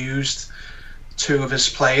hasn't even used two of his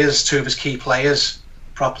key players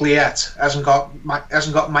properly yet, hasn't got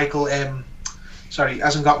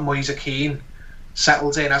Moise Kean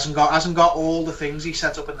settled in, hasn't got all the things he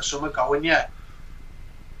set up in the summer going yet.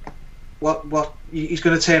 What he's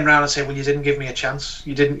going to turn around and say, well, you didn't give me a chance.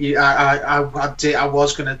 You didn't. I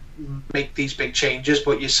was going to make these big changes,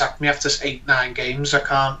 but you sacked me after 8-9 games.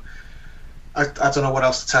 I don't know what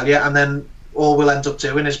else to tell you. And then all we'll end up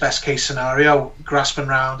doing is best case scenario, grasping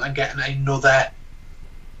round and getting another.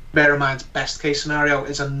 Bear in mind, best case scenario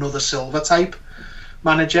is another Silva type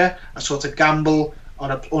manager, a sort of gamble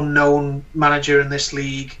on an unknown manager in this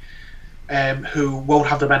league, who won't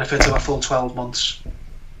have the benefit of a full 12 months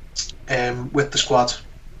with the squad.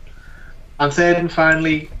 And third and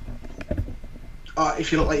finally,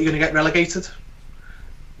 if you look like you're going to get relegated,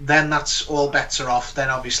 then that's all bets are off. Then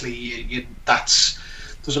obviously that's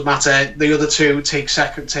doesn't matter. The other two take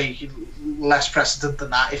less precedent than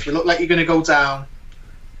that. If you look like you're going to go down,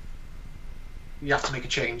 you have to make a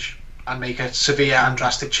change and make a severe and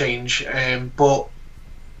drastic change. But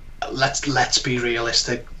let's be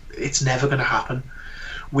realistic. It's never going to happen.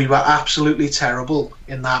 We were absolutely terrible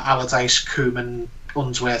in that Allardyce, Koeman,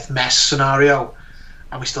 Unsworth mess scenario,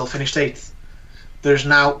 and we still finished 8th. There's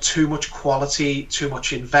now too much quality, too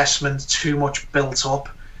much investment, too much built up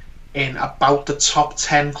in about the top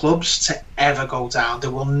 10 clubs to ever go down.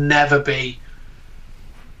 There will never be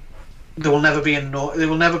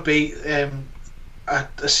a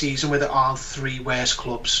season where there aren't 3 worst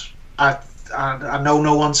clubs. I know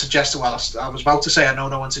no one suggested. Well, I was about to say I know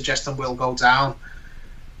no one suggesting we'll go down,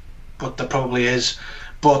 but there probably is.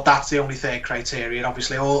 But that's the only third criterion.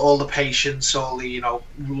 Obviously, all the patience, all the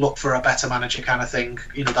look for a better manager kind of thing.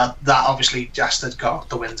 That obviously just had got out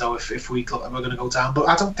the window if we're going to go down. But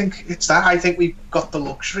I don't think it's that. I think we've got the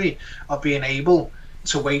luxury of being able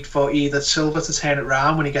to wait for either Silva to turn it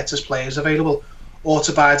around when he gets his players available, or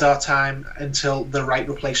to bide our time until the right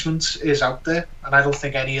replacement is out there. And I don't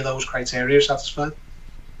think any of those criteria are satisfied.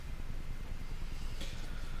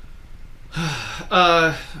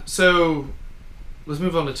 So let's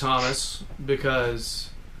move on to Thomas,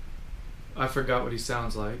 because I forgot what he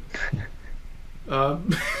sounds like. I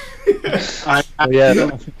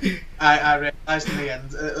realised in the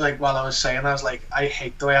end, while I was saying, I was like, I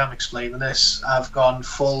hate the way I'm explaining this. I've gone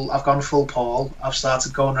full Paul. I've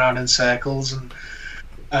started going around in circles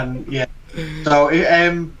and yeah.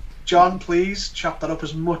 So, John, please chop that up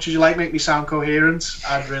as much as you like. Make me sound coherent.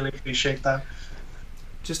 I'd really appreciate that.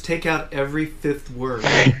 Just take out every 5th word.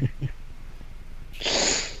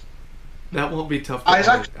 That won't be tough to at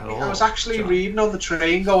all. I was actually John. reading on the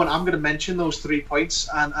train going, I'm going to mention those 3 points,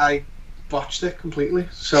 and I botched it completely.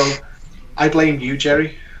 So I blame you,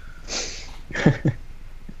 Jerry.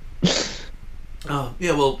 Oh,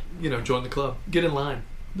 yeah, well, join the club. Get in line.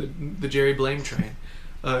 The Jerry Blame train.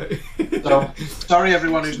 So, sorry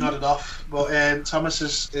everyone who's nodded off, but Thomas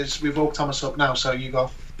is we've woke Thomas up now, so you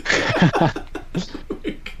go.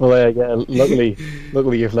 Well, yeah. Luckily,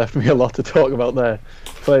 you've left me a lot to talk about there.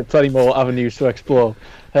 Plenty more avenues to explore.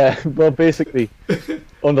 Well, basically,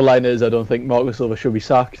 underline is I don't think Marco Silva should be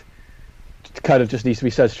sacked. It kind of just needs to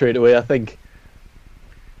be said straight away. I think,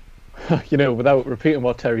 without repeating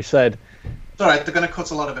what Terry said. It's all right. They're going to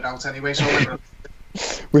cut a lot of it out anyway. So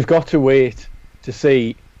we've got to wait to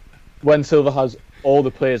see when Silva has all the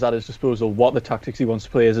players at his disposal, what the tactics he wants to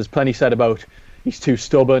play is. There's plenty said about he's too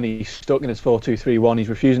stubborn, he's stuck in his 4-2-3-1, he's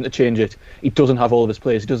refusing to change it. He doesn't have all of his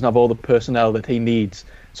players, he doesn't have all the personnel that he needs.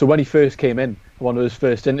 So when he first came in, one of his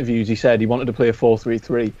first interviews, he said he wanted to play a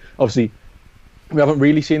 4-3-3. Obviously, we haven't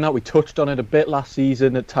really seen that. We touched on it a bit last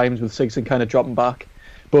season at times with Sigurdsson kind of dropping back.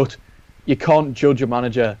 But you can't judge a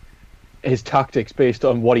manager, his tactics, based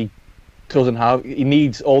on what he doesn't have. He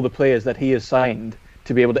needs all the players that he has signed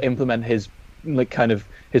to be able to implement his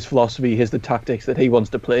his philosophy, the tactics that he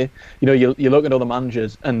wants to play. You look at other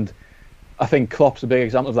managers, and I think Klopp's a big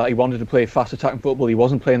example of that. He wanted to play fast attacking football. He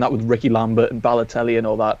wasn't playing that with Ricky Lambert and Balotelli and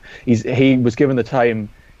all that. He was given the time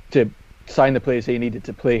to sign the players he needed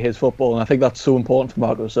to play his football, and I think that's so important for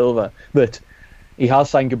Marco Silva, that he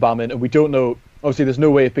has signed Gbamin, and we don't know. Obviously, there's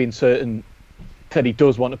no way of being certain that he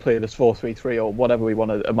does want to play this 4-3-3 or whatever we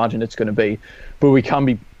want to imagine it's going to be, but we can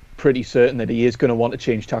be pretty certain that he is going to want to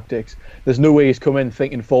change tactics. There's no way he's come in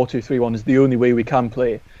thinking 4-2-3-1 is the only way we can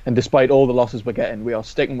play, and despite all the losses we're getting, we are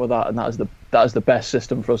sticking with that, and that is the best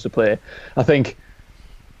system for us to play. I think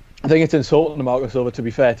it's insulting to Marco Silva, to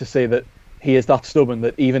be fair, to say that he is that stubborn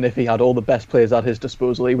that even if he had all the best players at his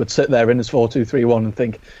disposal, he would sit there in his 4-2-3-1 and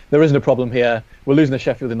think there isn't a problem here. We're losing to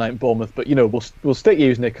Sheffield United and Bournemouth, but we'll stick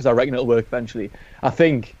using it because I reckon it'll work eventually. I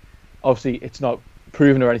think obviously it's not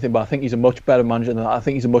proven or anything, but I think he's a much better manager than that. I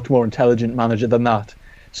think he's a much more intelligent manager than that.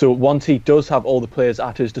 So once he does have all the players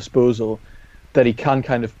at his disposal that he can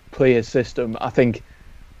kind of play his system, I think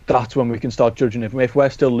that's when we can start judging him. If we're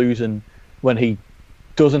still losing when he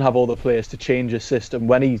doesn't have all the players to change his system,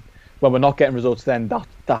 when we're not getting results, then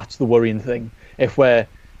that's the worrying thing. If we're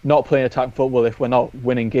not playing attacking football, if we're not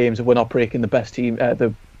winning games, if we're not breaking the best team,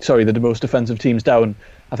 the the most defensive teams down,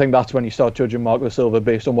 I think that's when you start judging Marco Silva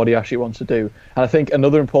based on what he actually wants to do. And I think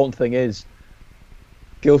another important thing is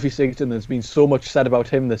Gylfi Sigurdsson. There's been so much said about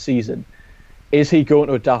him this season. Is he going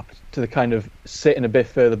to adapt to the kind of sitting a bit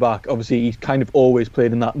further back? Obviously, he's kind of always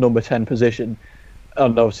played in that number 10 position,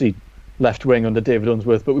 and obviously left wing under David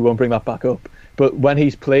Unsworth, but we won't bring that back up. But when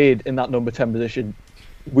he's played in that number 10 position,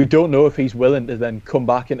 we don't know if he's willing to then come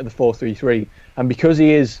back into the 4-3-3. And because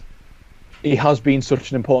he has been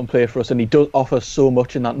such an important player for us, and he does offer so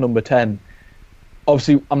much in that number 10.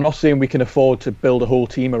 Obviously, I'm not saying we can afford to build a whole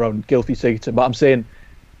team around Gylfi Sigurdsson, but I'm saying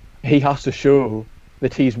he has to show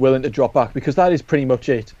that he's willing to drop back, because that is pretty much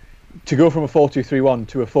it. To go from a 4-2-3-1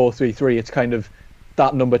 to a 4-3-3, it's kind of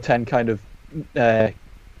that number 10 kind of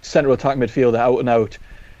central attack midfielder out and out.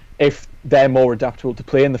 If they're more adaptable to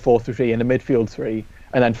play in the 4-3-3 in a midfield 3,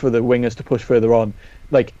 and then for the wingers to push further on.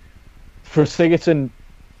 Like, for Sigurdsson,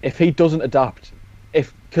 if he doesn't adapt,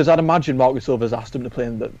 because I'd imagine Marco Silva's asked him to play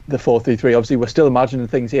in the 4-3-3. Obviously, we're still imagining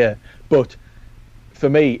things here, but for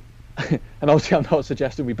me, and obviously I'm not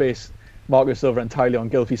suggesting we base Marco Silva entirely on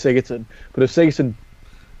Gylfi Sigurdsson, but if Sigurdsson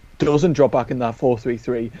doesn't drop back in that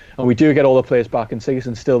 4-3-3 and we do get all the players back and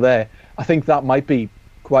Sigurdsson's still there, I think that might be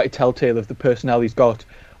quite a telltale of the personnel he's got.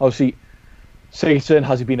 Obviously, Sigurdsson,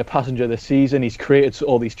 has he been a passenger this season? He's created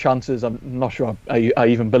all these chances. I'm not sure I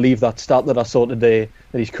even believe that stat that I saw today,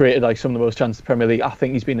 that he's created like some of the most chances in the Premier League. I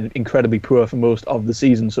think he's been incredibly poor for most of the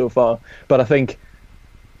season so far. But I think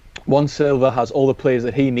once Silva has all the players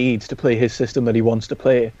that he needs to play his system that he wants to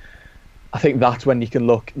play, I think that's when you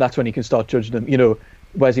can start judging him. You know,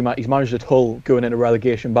 where's he's managed at Hull going in a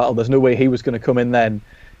relegation battle. There's no way he was going to come in then,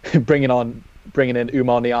 bringing in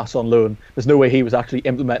Oumar Niasse on loan. There's no way he was actually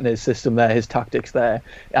implementing his system there, his tactics there.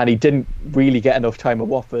 And he didn't really get enough time at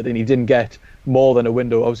Watford, and he didn't get more than a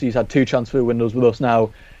window. Obviously, he's had 2 transfer windows with us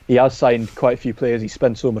now. He has signed quite a few players. He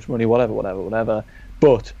spent so much money, whatever.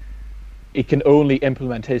 But he can only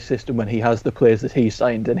implement his system when he has the players that he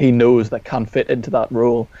signed, and he knows that can fit into that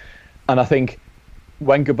role. And I think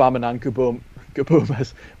when Gbamin and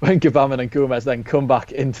Gomez then come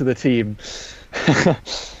back into the team,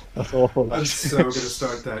 that's awful. I'm so going to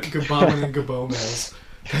start that. Gbamin and Gomez.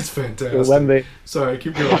 That's fantastic. So sorry,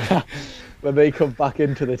 keep going. When they come back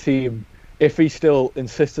into the team, if he's still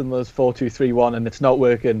insisting on those 4-2-3-1 and it's not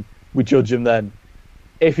working, we judge him then.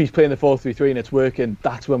 If he's playing the 4-3-3 and it's working,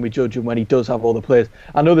 that's when we judge him, when he does have all the players.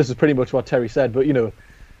 I know this is pretty much what Terry said, but you know,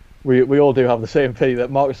 we all do have the same opinion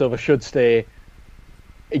that Marco Silva should stay.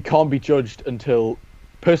 He can't be judged until,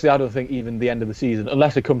 personally, I don't think even the end of the season,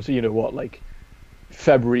 unless it comes to, you know what, like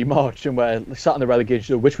February, March, and we're sat in the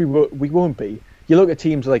relegation zone, which we won't be. You look at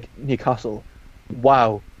teams like Newcastle,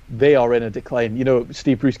 wow, they are in a decline. You know,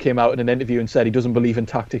 Steve Bruce came out in an interview and said he doesn't believe in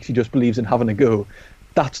tactics, he just believes in having a go.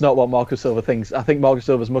 That's not what Marco Silva thinks. I think Marco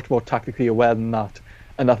Silva is much more tactically aware than that,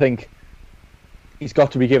 and I think he's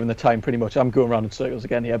got to be given the time, pretty much. I'm going around in circles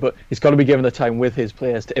again here, but he's got to be given the time with his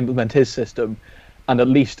players to implement his system. And at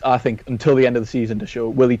least, I think, until the end of the season to show,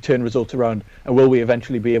 will he turn results around, and will we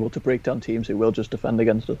eventually be able to break down teams who will just defend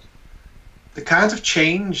against us? The kind of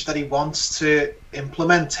change that he wants to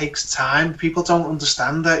implement takes time. People don't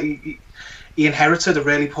understand that. He inherited a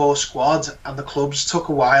really poor squad, and the clubs took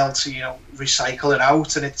a while to, you know, recycle it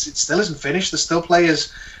out, and it still isn't finished. There's still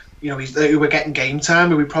players, you know, who were getting game time,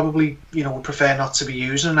 who we probably, you know, would prefer not to be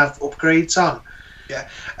using and have upgrades on. Yeah,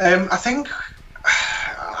 I think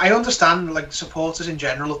I understand, like, supporters in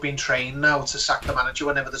general have been trained now to sack the manager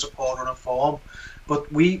whenever there's a poor run of form,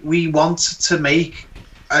 but we want to make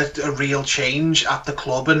a real change at the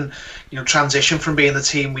club, and, you know, transition from being the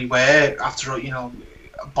team we were after, you know,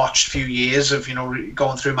 a botched few years of, you know,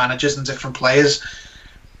 going through managers and different players.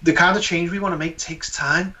 The kind of change we want to make takes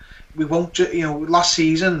time. We won't, you know, last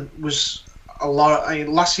season was a lot.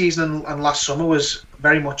 Last season and last summer was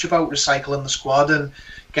very much about recycling the squad and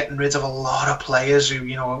getting rid of a lot of players who,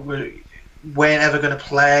 you know, weren't ever going to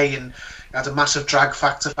play and had a massive drag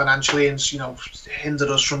factor financially, and, you know, hindered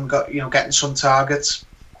us from getting some targets.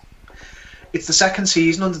 It's the second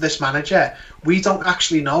season under this manager. We don't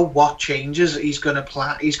actually know what changes he's going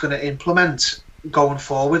to implement going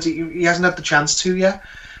forward. He hasn't had the chance to yet.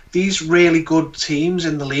 These really good teams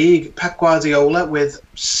in the league, Pep Guardiola, with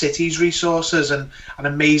City's resources and an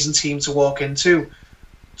amazing team to walk into,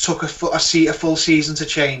 took a full season to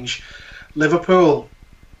change. Liverpool,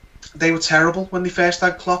 they were terrible when they first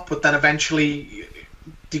had Klopp, but then eventually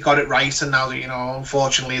they got it right, and now, you know,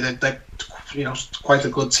 unfortunately they're you know, quite a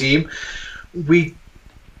good team. We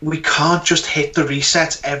can't just hit the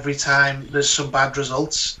reset every time there's some bad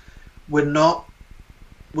results. We're not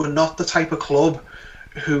the type of club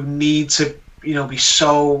who need to, you know, be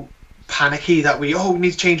so panicky that we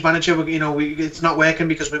need to change manager. It's not working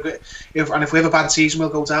because if we have a bad season, we'll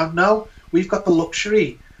go down. No, we've got the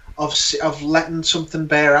luxury of letting something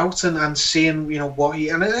bear out and seeing what he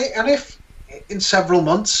and if in several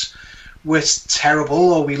months we're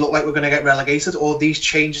terrible or we look like we're going to get relegated or these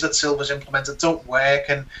changes that Silva's implemented don't work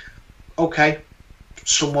and okay,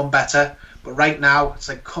 someone better. But right now it's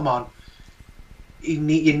like, come on, you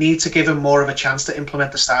need to give him more of a chance to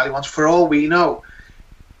implement the style he wants. For all we know,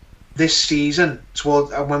 this season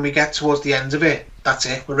when we get towards the end of it, that's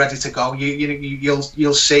it. We're ready to go.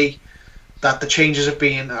 You'll see that the changes have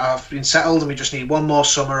been settled, and we just need one more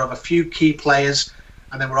summer of a few key players,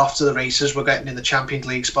 and then we're off to the races. We're getting in the Champions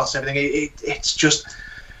League spots and everything. It's just,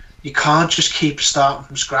 you can't just keep starting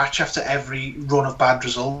from scratch after every run of bad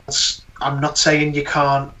results. I'm not saying you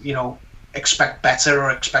can't, expect better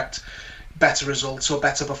or expect better results or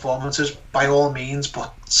better performances by all means,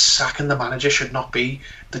 but sacking the manager should not be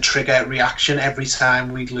the trigger reaction every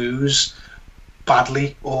time we lose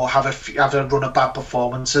badly or have a run of bad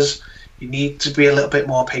performances. You need to be a little bit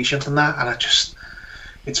more patient than that, and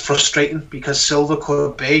it's frustrating because Silva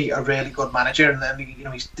could be a really good manager, and then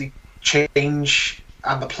the change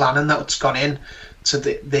and the planning that's gone in to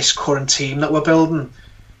this current team that we're building,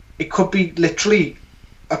 it could be literally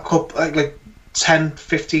a cup like 10,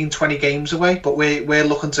 15, 20 games away, but we're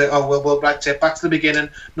looking to we'll back to the beginning,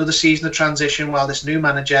 another season of transition while this new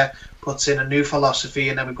manager puts in a new philosophy,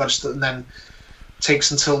 and then we've got to and then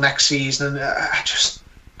takes until next season. And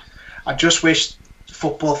I just wish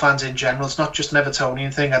football fans in general, it's not just an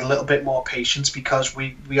Evertonian thing, had a little bit more patience because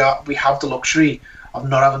we have the luxury of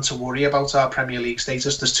not having to worry about our Premier League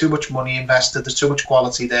status. There's too much money invested, there's too much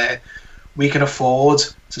quality there. We can afford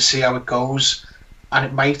to see how it goes, and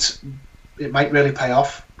it might really pay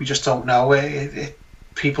off. We just don't know.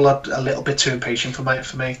 People are a little bit too impatient for me.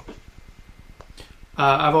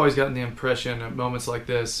 I've always gotten the impression at moments like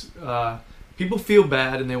this, people feel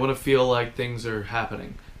bad and they want to feel like things are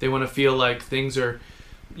happening. They want to feel like things are,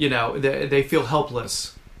 they feel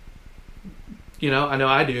helpless. I know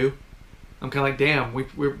I do. I'm kind of like, damn,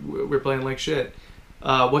 we're playing like shit.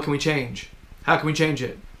 What can we change? How can we change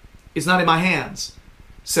it? It's not in my hands.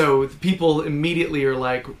 So people immediately are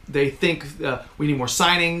like, they think we need more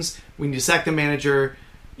signings, we need to sack the manager.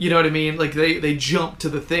 You know what I mean? Like they jump to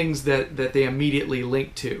the things that they immediately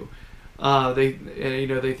link to.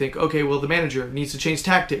 They think, okay, well the manager needs to change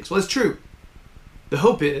tactics. Well, it's true. The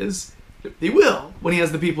hope is he will when he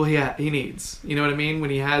has the people he needs. You know what I mean?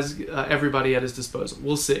 When he has everybody at his disposal.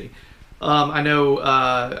 We'll see. I know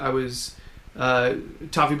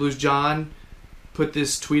Toffee Blues John put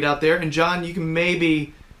this tweet out there, and John, you can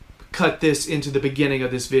maybe cut this into the beginning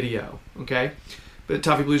of this video, okay? But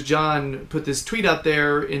Toffee Blues John put this tweet out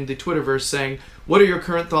there in the Twitterverse saying, what are your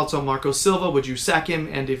current thoughts on Marco Silva? Would you sack him?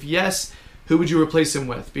 And if yes, who would you replace him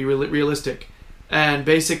with? Be realistic. And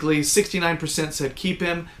basically 69% said keep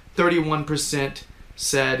him, 31%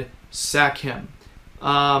 said sack him.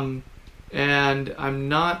 And I'm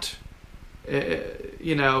not,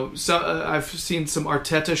 I've seen some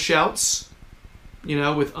Arteta shouts,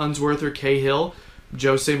 with Unsworth or Cahill,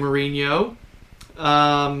 Jose Mourinho,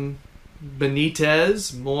 Benitez,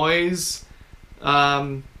 Moyes.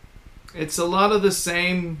 It's a lot of the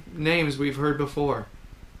same names we've heard before,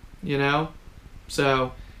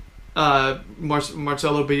 So,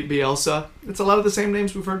 Marcelo Bielsa. It's a lot of the same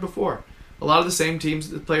names we've heard before. A lot of the same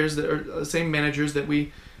teams, the players that are the same managers that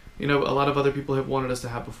we, a lot of other people have wanted us to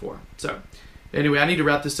have before. So, anyway, I need to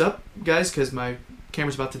wrap this up, guys, because my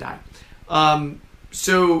camera's about to die.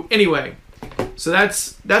 So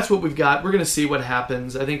that's what we've got. We're gonna see what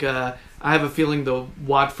happens. I think I have a feeling the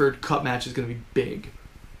Watford Cup match is gonna be big,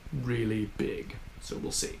 really big. So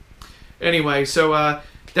we'll see. Anyway, so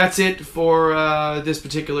that's it for this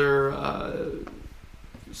particular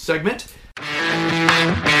segment.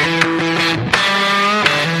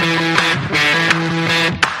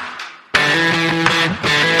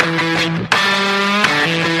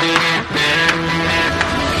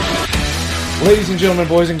 Ladies and gentlemen,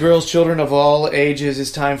 boys and girls, children of all ages,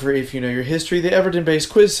 it's time for If You Know Your History, the Everton-based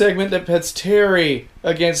quiz segment that pits Terry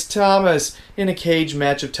against Thomas in a cage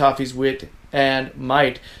match of Toffee's wit and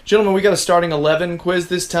might. Gentlemen, we got a starting 11 quiz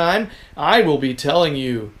this time. I will be telling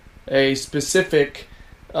you a specific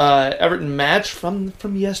Everton match from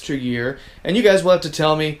yesteryear, and you guys will have to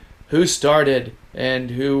tell me who started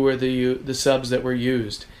and who were the subs that were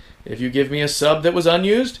used. If you give me a sub that was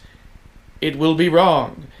unused, it will be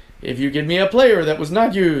wrong. If you give me a player that was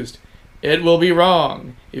not used, it will be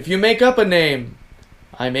wrong. If you make up a name,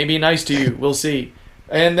 I may be nice to you. We'll see.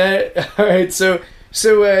 And all right, so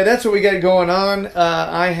that's what we got going on.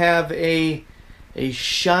 I have a a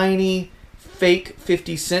shiny fake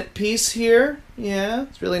 50-cent piece here. Yeah,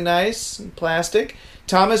 it's really nice and plastic.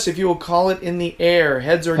 Thomas, if you will call it in the air,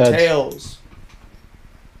 heads or Heads. tails?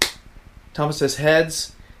 Thomas says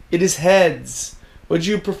heads. It is heads. Would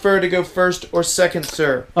you prefer to go first or second,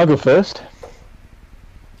 sir? I'll go first.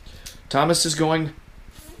 Thomas is going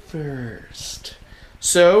first.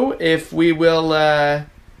 So, if we will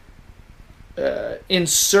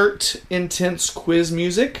insert intense quiz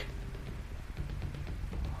music.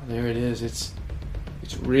 Oh, there it is. It's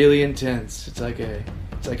really intense. It's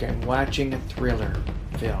like I'm watching a thriller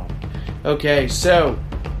film. Okay, so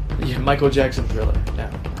Michael Jackson Thriller. No,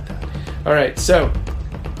 not that. All right, so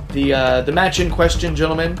the match in question,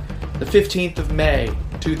 gentlemen, the 15th of May,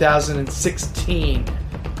 2016.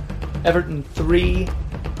 Everton 3,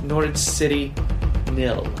 Norwich City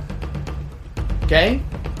 0. Okay?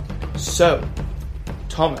 So,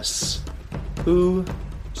 Thomas, who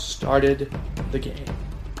started the game?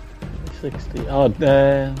 60. Oh,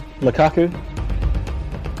 Lukaku.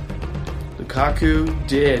 Lukaku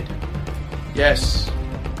did. Yes.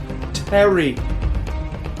 Terry.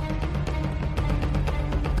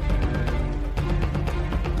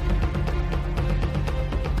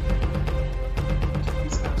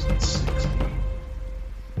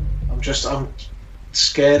 I'm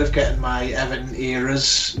scared of getting my Everton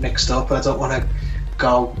eras mixed up. I don't want to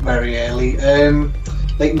go very early.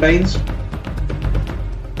 Leighton Baines.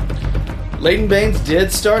 Leighton Baines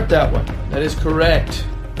did start that one. That is correct.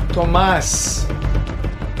 Thomas.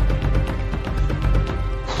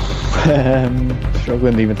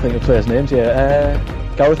 Struggling to even think of players' names here.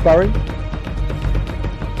 Gareth Barry.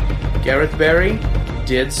 Gareth Barry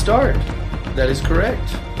did start. That is correct.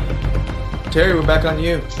 Terry, we're back on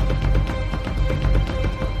you.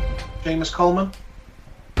 James Coleman.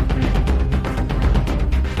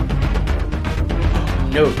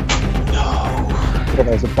 No. I thought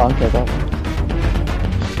there's a banker that one.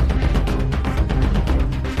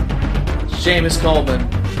 Seamus Coleman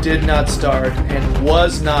did not start and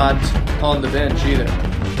was not on the bench either.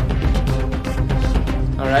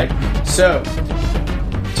 Alright, so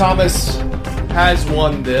Thomas has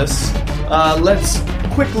won this. Let's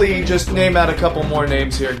quickly just name out a couple more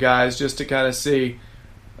names here, guys, just to kind of see.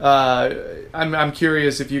 I'm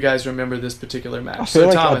curious if you guys remember this particular match. I feel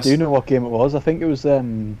like Thomas, I do know what game it was. I think it was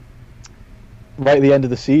right at the end of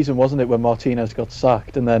the season, wasn't it, when Martinez got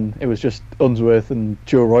sacked, and then it was just Unsworth and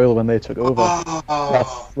Joe Royal when they took over. That's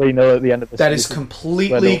 3-0 at the end of the that season. is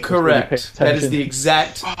completely correct. That is the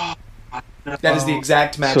exact. That is the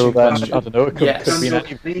exact match So in then, question. I don't know, it could Yes. have been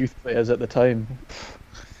any of the youth players at the time.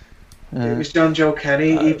 It was John Joe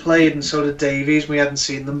Kenny. He played, and so did Davies. We hadn't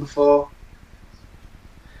seen them before.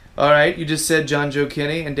 All right, you just said John Joe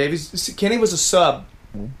Kenny and Davies. Kenny was a sub.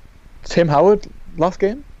 Tim Howard, last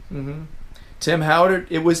game? Mm-hmm. Tim Howard.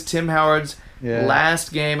 It was Tim Howard's Yeah.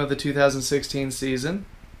 last game of the 2016 season.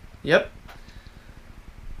 Yep.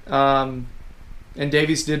 And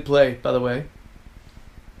Davies did play, by the way.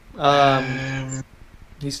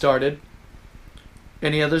 He started.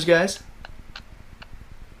 Any others, guys?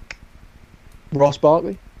 Ross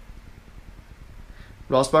Barkley?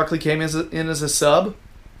 Ross Barkley came in as a sub.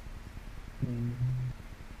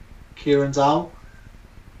 Kieran Dowell.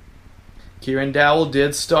 Kieran Dowell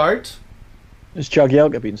did start. Has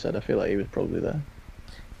Jagielka been said? I feel like he was probably there.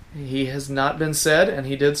 He has not been said, and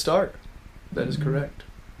he did start. That is correct.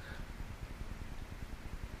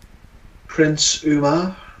 Prince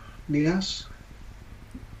Umar Nias.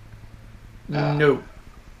 No.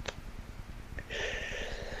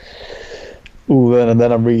 Ooh, and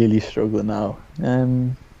then I'm really struggling now.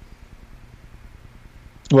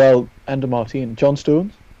 Well, Ender Martin. John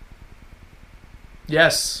Stones?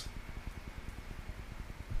 Yes.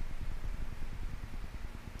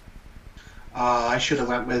 I should have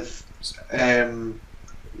went with.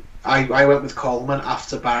 I went with Coleman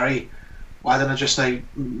after Barry. Why didn't I just say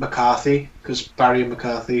McCarthy? Because Barry and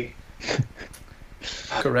McCarthy.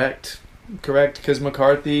 Correct, because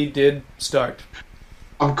McCarthy did start.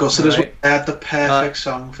 I'm gutted as well. Right. I had the perfect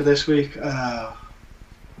song for this week. You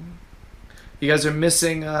guys are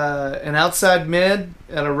missing an outside mid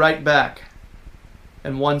and a right back.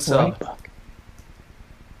 And one sub. Right back.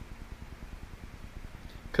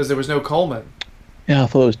 Because there was no Coleman. Yeah, I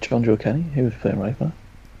thought it was John Joe Kenny. He was playing right back.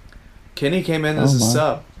 Kenny came in as a my.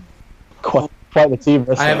 sub. Quite the team.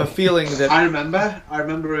 I have a feeling that... I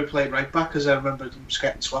remember who played right back because I remember him was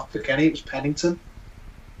getting swapped for Kenny. It was Pennington.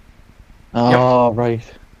 Oh, right.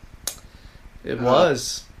 It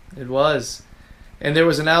was. And there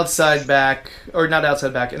was an outside back, or not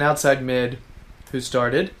outside back, an outside mid who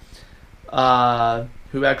started,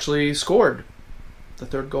 who actually scored the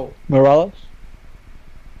third goal. Morales?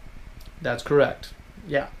 That's correct.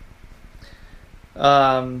 Yeah.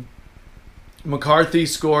 McCarthy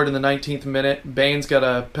scored in the 19th minute. Baines got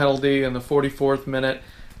a penalty in the 44th minute.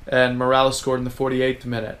 And Morales scored in the 48th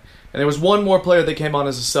minute. And there was one more player that came on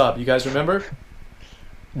as a sub. You guys remember?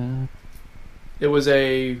 It was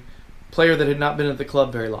a player that had not been at the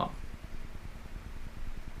club very long.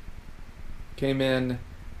 Came in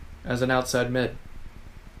as an outside mid.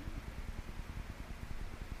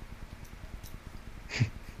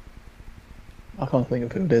 I can't think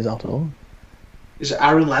of who it is at all. Is it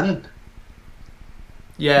Aaron Lennon?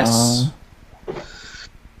 Yes.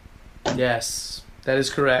 Yes, that is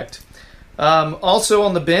correct. Also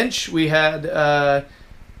on the bench, we had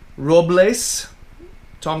Robles,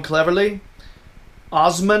 Tom Cleverley,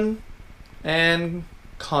 Osman, and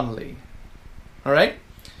Connolly. All right?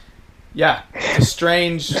 Yeah, it's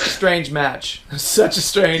a strange match. Such a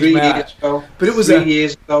strange match. But it was 3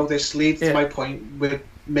 years ago. This leads to my point. We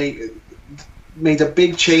made a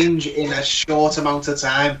big change in a short amount of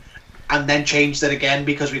time, and then changed it again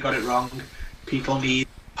because we got it wrong. People need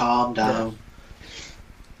to calm down.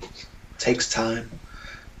 Takes time.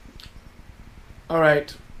 All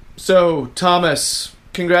right. So, Thomas,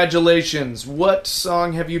 congratulations. What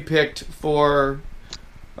song have you picked for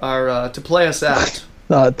our to play us out?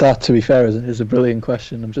 That, to be fair, is a brilliant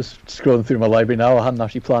question. I'm just scrolling through my library now. I hadn't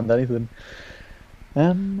actually planned anything.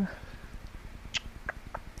 Born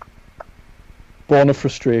of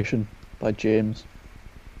Frustration by James.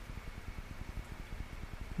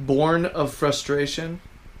 Born of Frustration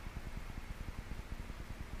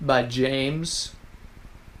by James.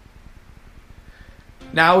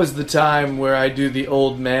 Now is the time where I do the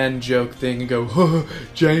old man joke thing and go,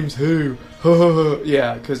 James who?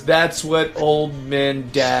 Yeah, because that's what old men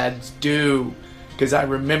dads do. Because I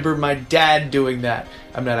remember my dad doing that.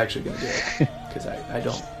 I'm not actually going to do it. Because I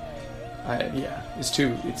don't. It's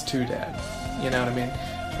too dad. You know what I mean?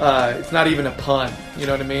 It's not even a pun. You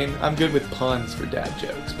know what I mean? I'm good with puns for dad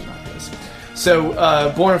jokes, but not this. So,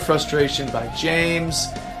 Born of Frustration by James.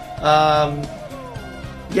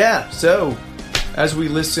 So as we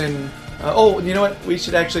listen... you know what? We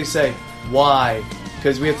should actually say why.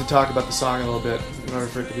 Because we have to talk about the song a little bit in order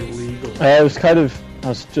for it to be legal. I was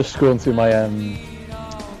just scrolling through my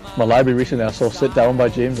my library recently. I saw Sit Down by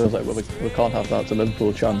James. I was like, well, we can't have that. It's a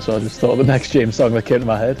Liverpool chant. So I just thought of the next James song that came to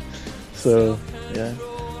my head. So, yeah.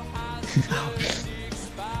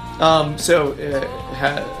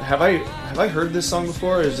 Have I heard this song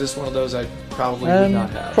before, or is this one of those I probably would not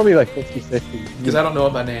have? Probably like 50-50. Because I don't know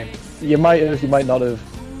it by name. You might have, you might not have.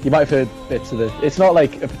 You might have heard bits of it. It's not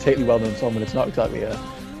like a particularly well-known song, but it's not exactly a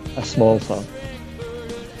small song.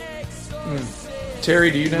 Terry,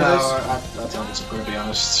 do you know this? I don't, I'm going to be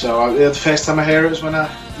honest. So the first time I hear it was when I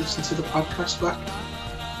listened to the podcast back.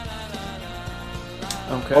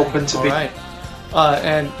 Okay. Open to all be. Right.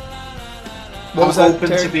 And what was that, open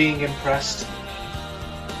Terry? to being impressed.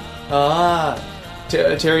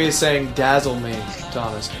 Terry is saying dazzle me,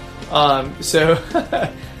 Thomas. And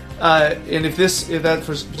if that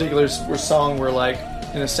particular song were like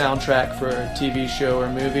in a soundtrack for a TV show or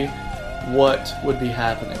a movie, what would be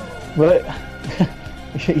happening? Well,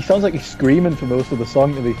 he sounds like he's screaming for most of the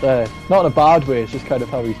song, to be fair. Not in a bad way, it's just kind of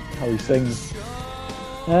how he sings.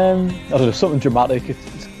 I don't know, something dramatic.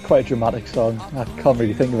 It's quite a dramatic song. I can't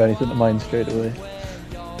really think of anything to mind straight away.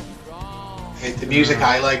 The music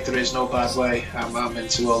I like, there is no bad way. I'm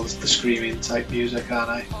into all the screaming type music, aren't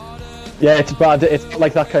I? Yeah, it's bad. It's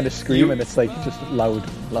like that kind of screaming. It's like just loud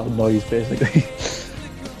noise, basically.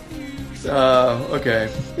 Okay.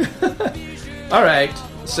 All right.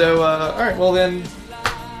 So, all right. Well, then,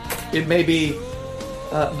 it may be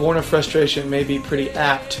Born of Frustration may be pretty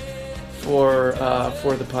apt for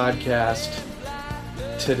the podcast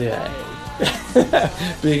today.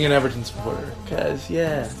 Being an Everton supporter, because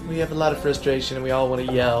we have a lot of frustration and we all want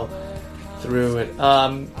to yell through it.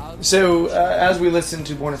 So as we listen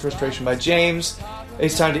to Born of Frustration by James,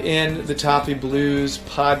 it's time to end the Toffee Blues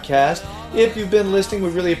podcast. If you've been listening, we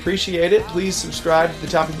really appreciate it. Please subscribe to the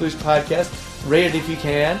Toffee Blues podcast. Rate it if you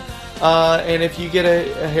can. And if you get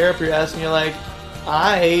a hair up your ass and you're like,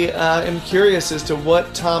 I am curious as to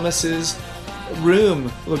what Thomas's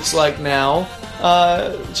room looks like now,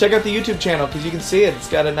 check out the YouTube channel because you can see it. It's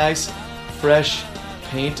got a nice fresh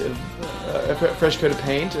paint of a fresh coat of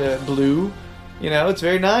paint, blue. You know, it's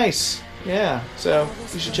very nice. Yeah, so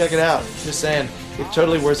you should check it out. Just saying, it's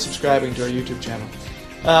totally worth subscribing to our YouTube channel.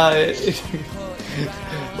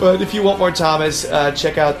 But if you want more Thomas,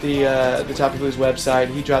 check out the Toffee Blues website.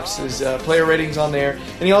 He drops his player ratings on there,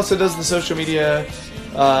 and he also does the social media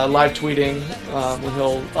live tweeting when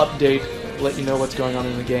he'll update let you know what's going on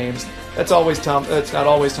in the games. That's always That's not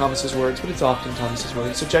always Thomas's words, but it's often Thomas's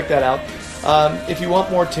words. So check that out. If you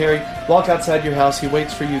want more Terry, walk outside your house. He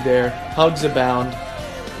waits for you there. Hugs abound.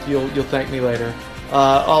 You'll thank me later.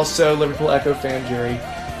 Also, Liverpool Echo fan Jerry.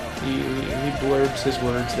 He blurbs his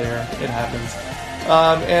words there. It happens.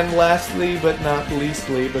 And lastly, but not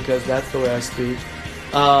leastly, because that's the way I speak,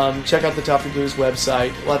 check out the Toffee Blues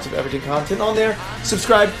website. Lots of Everton content on there.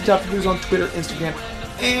 Subscribe to the Toffee Blues on Twitter, Instagram,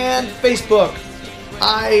 and Facebook.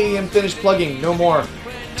 I am finished plugging. No more.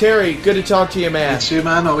 Terry, good to talk to you, man. You too,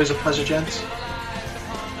 man. Always a pleasure, gents.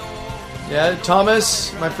 Yeah,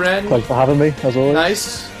 Thomas, my friend. Thanks for having me, as always.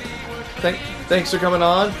 Nice. Thanks for coming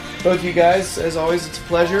on, both you guys. As always, it's a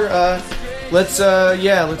pleasure. Let's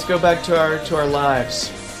go back to our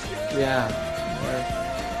lives. Yeah,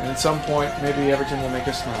 and at some point, maybe Everton will make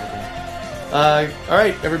us smile again. All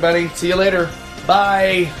right, everybody. See you later.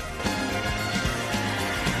 Bye.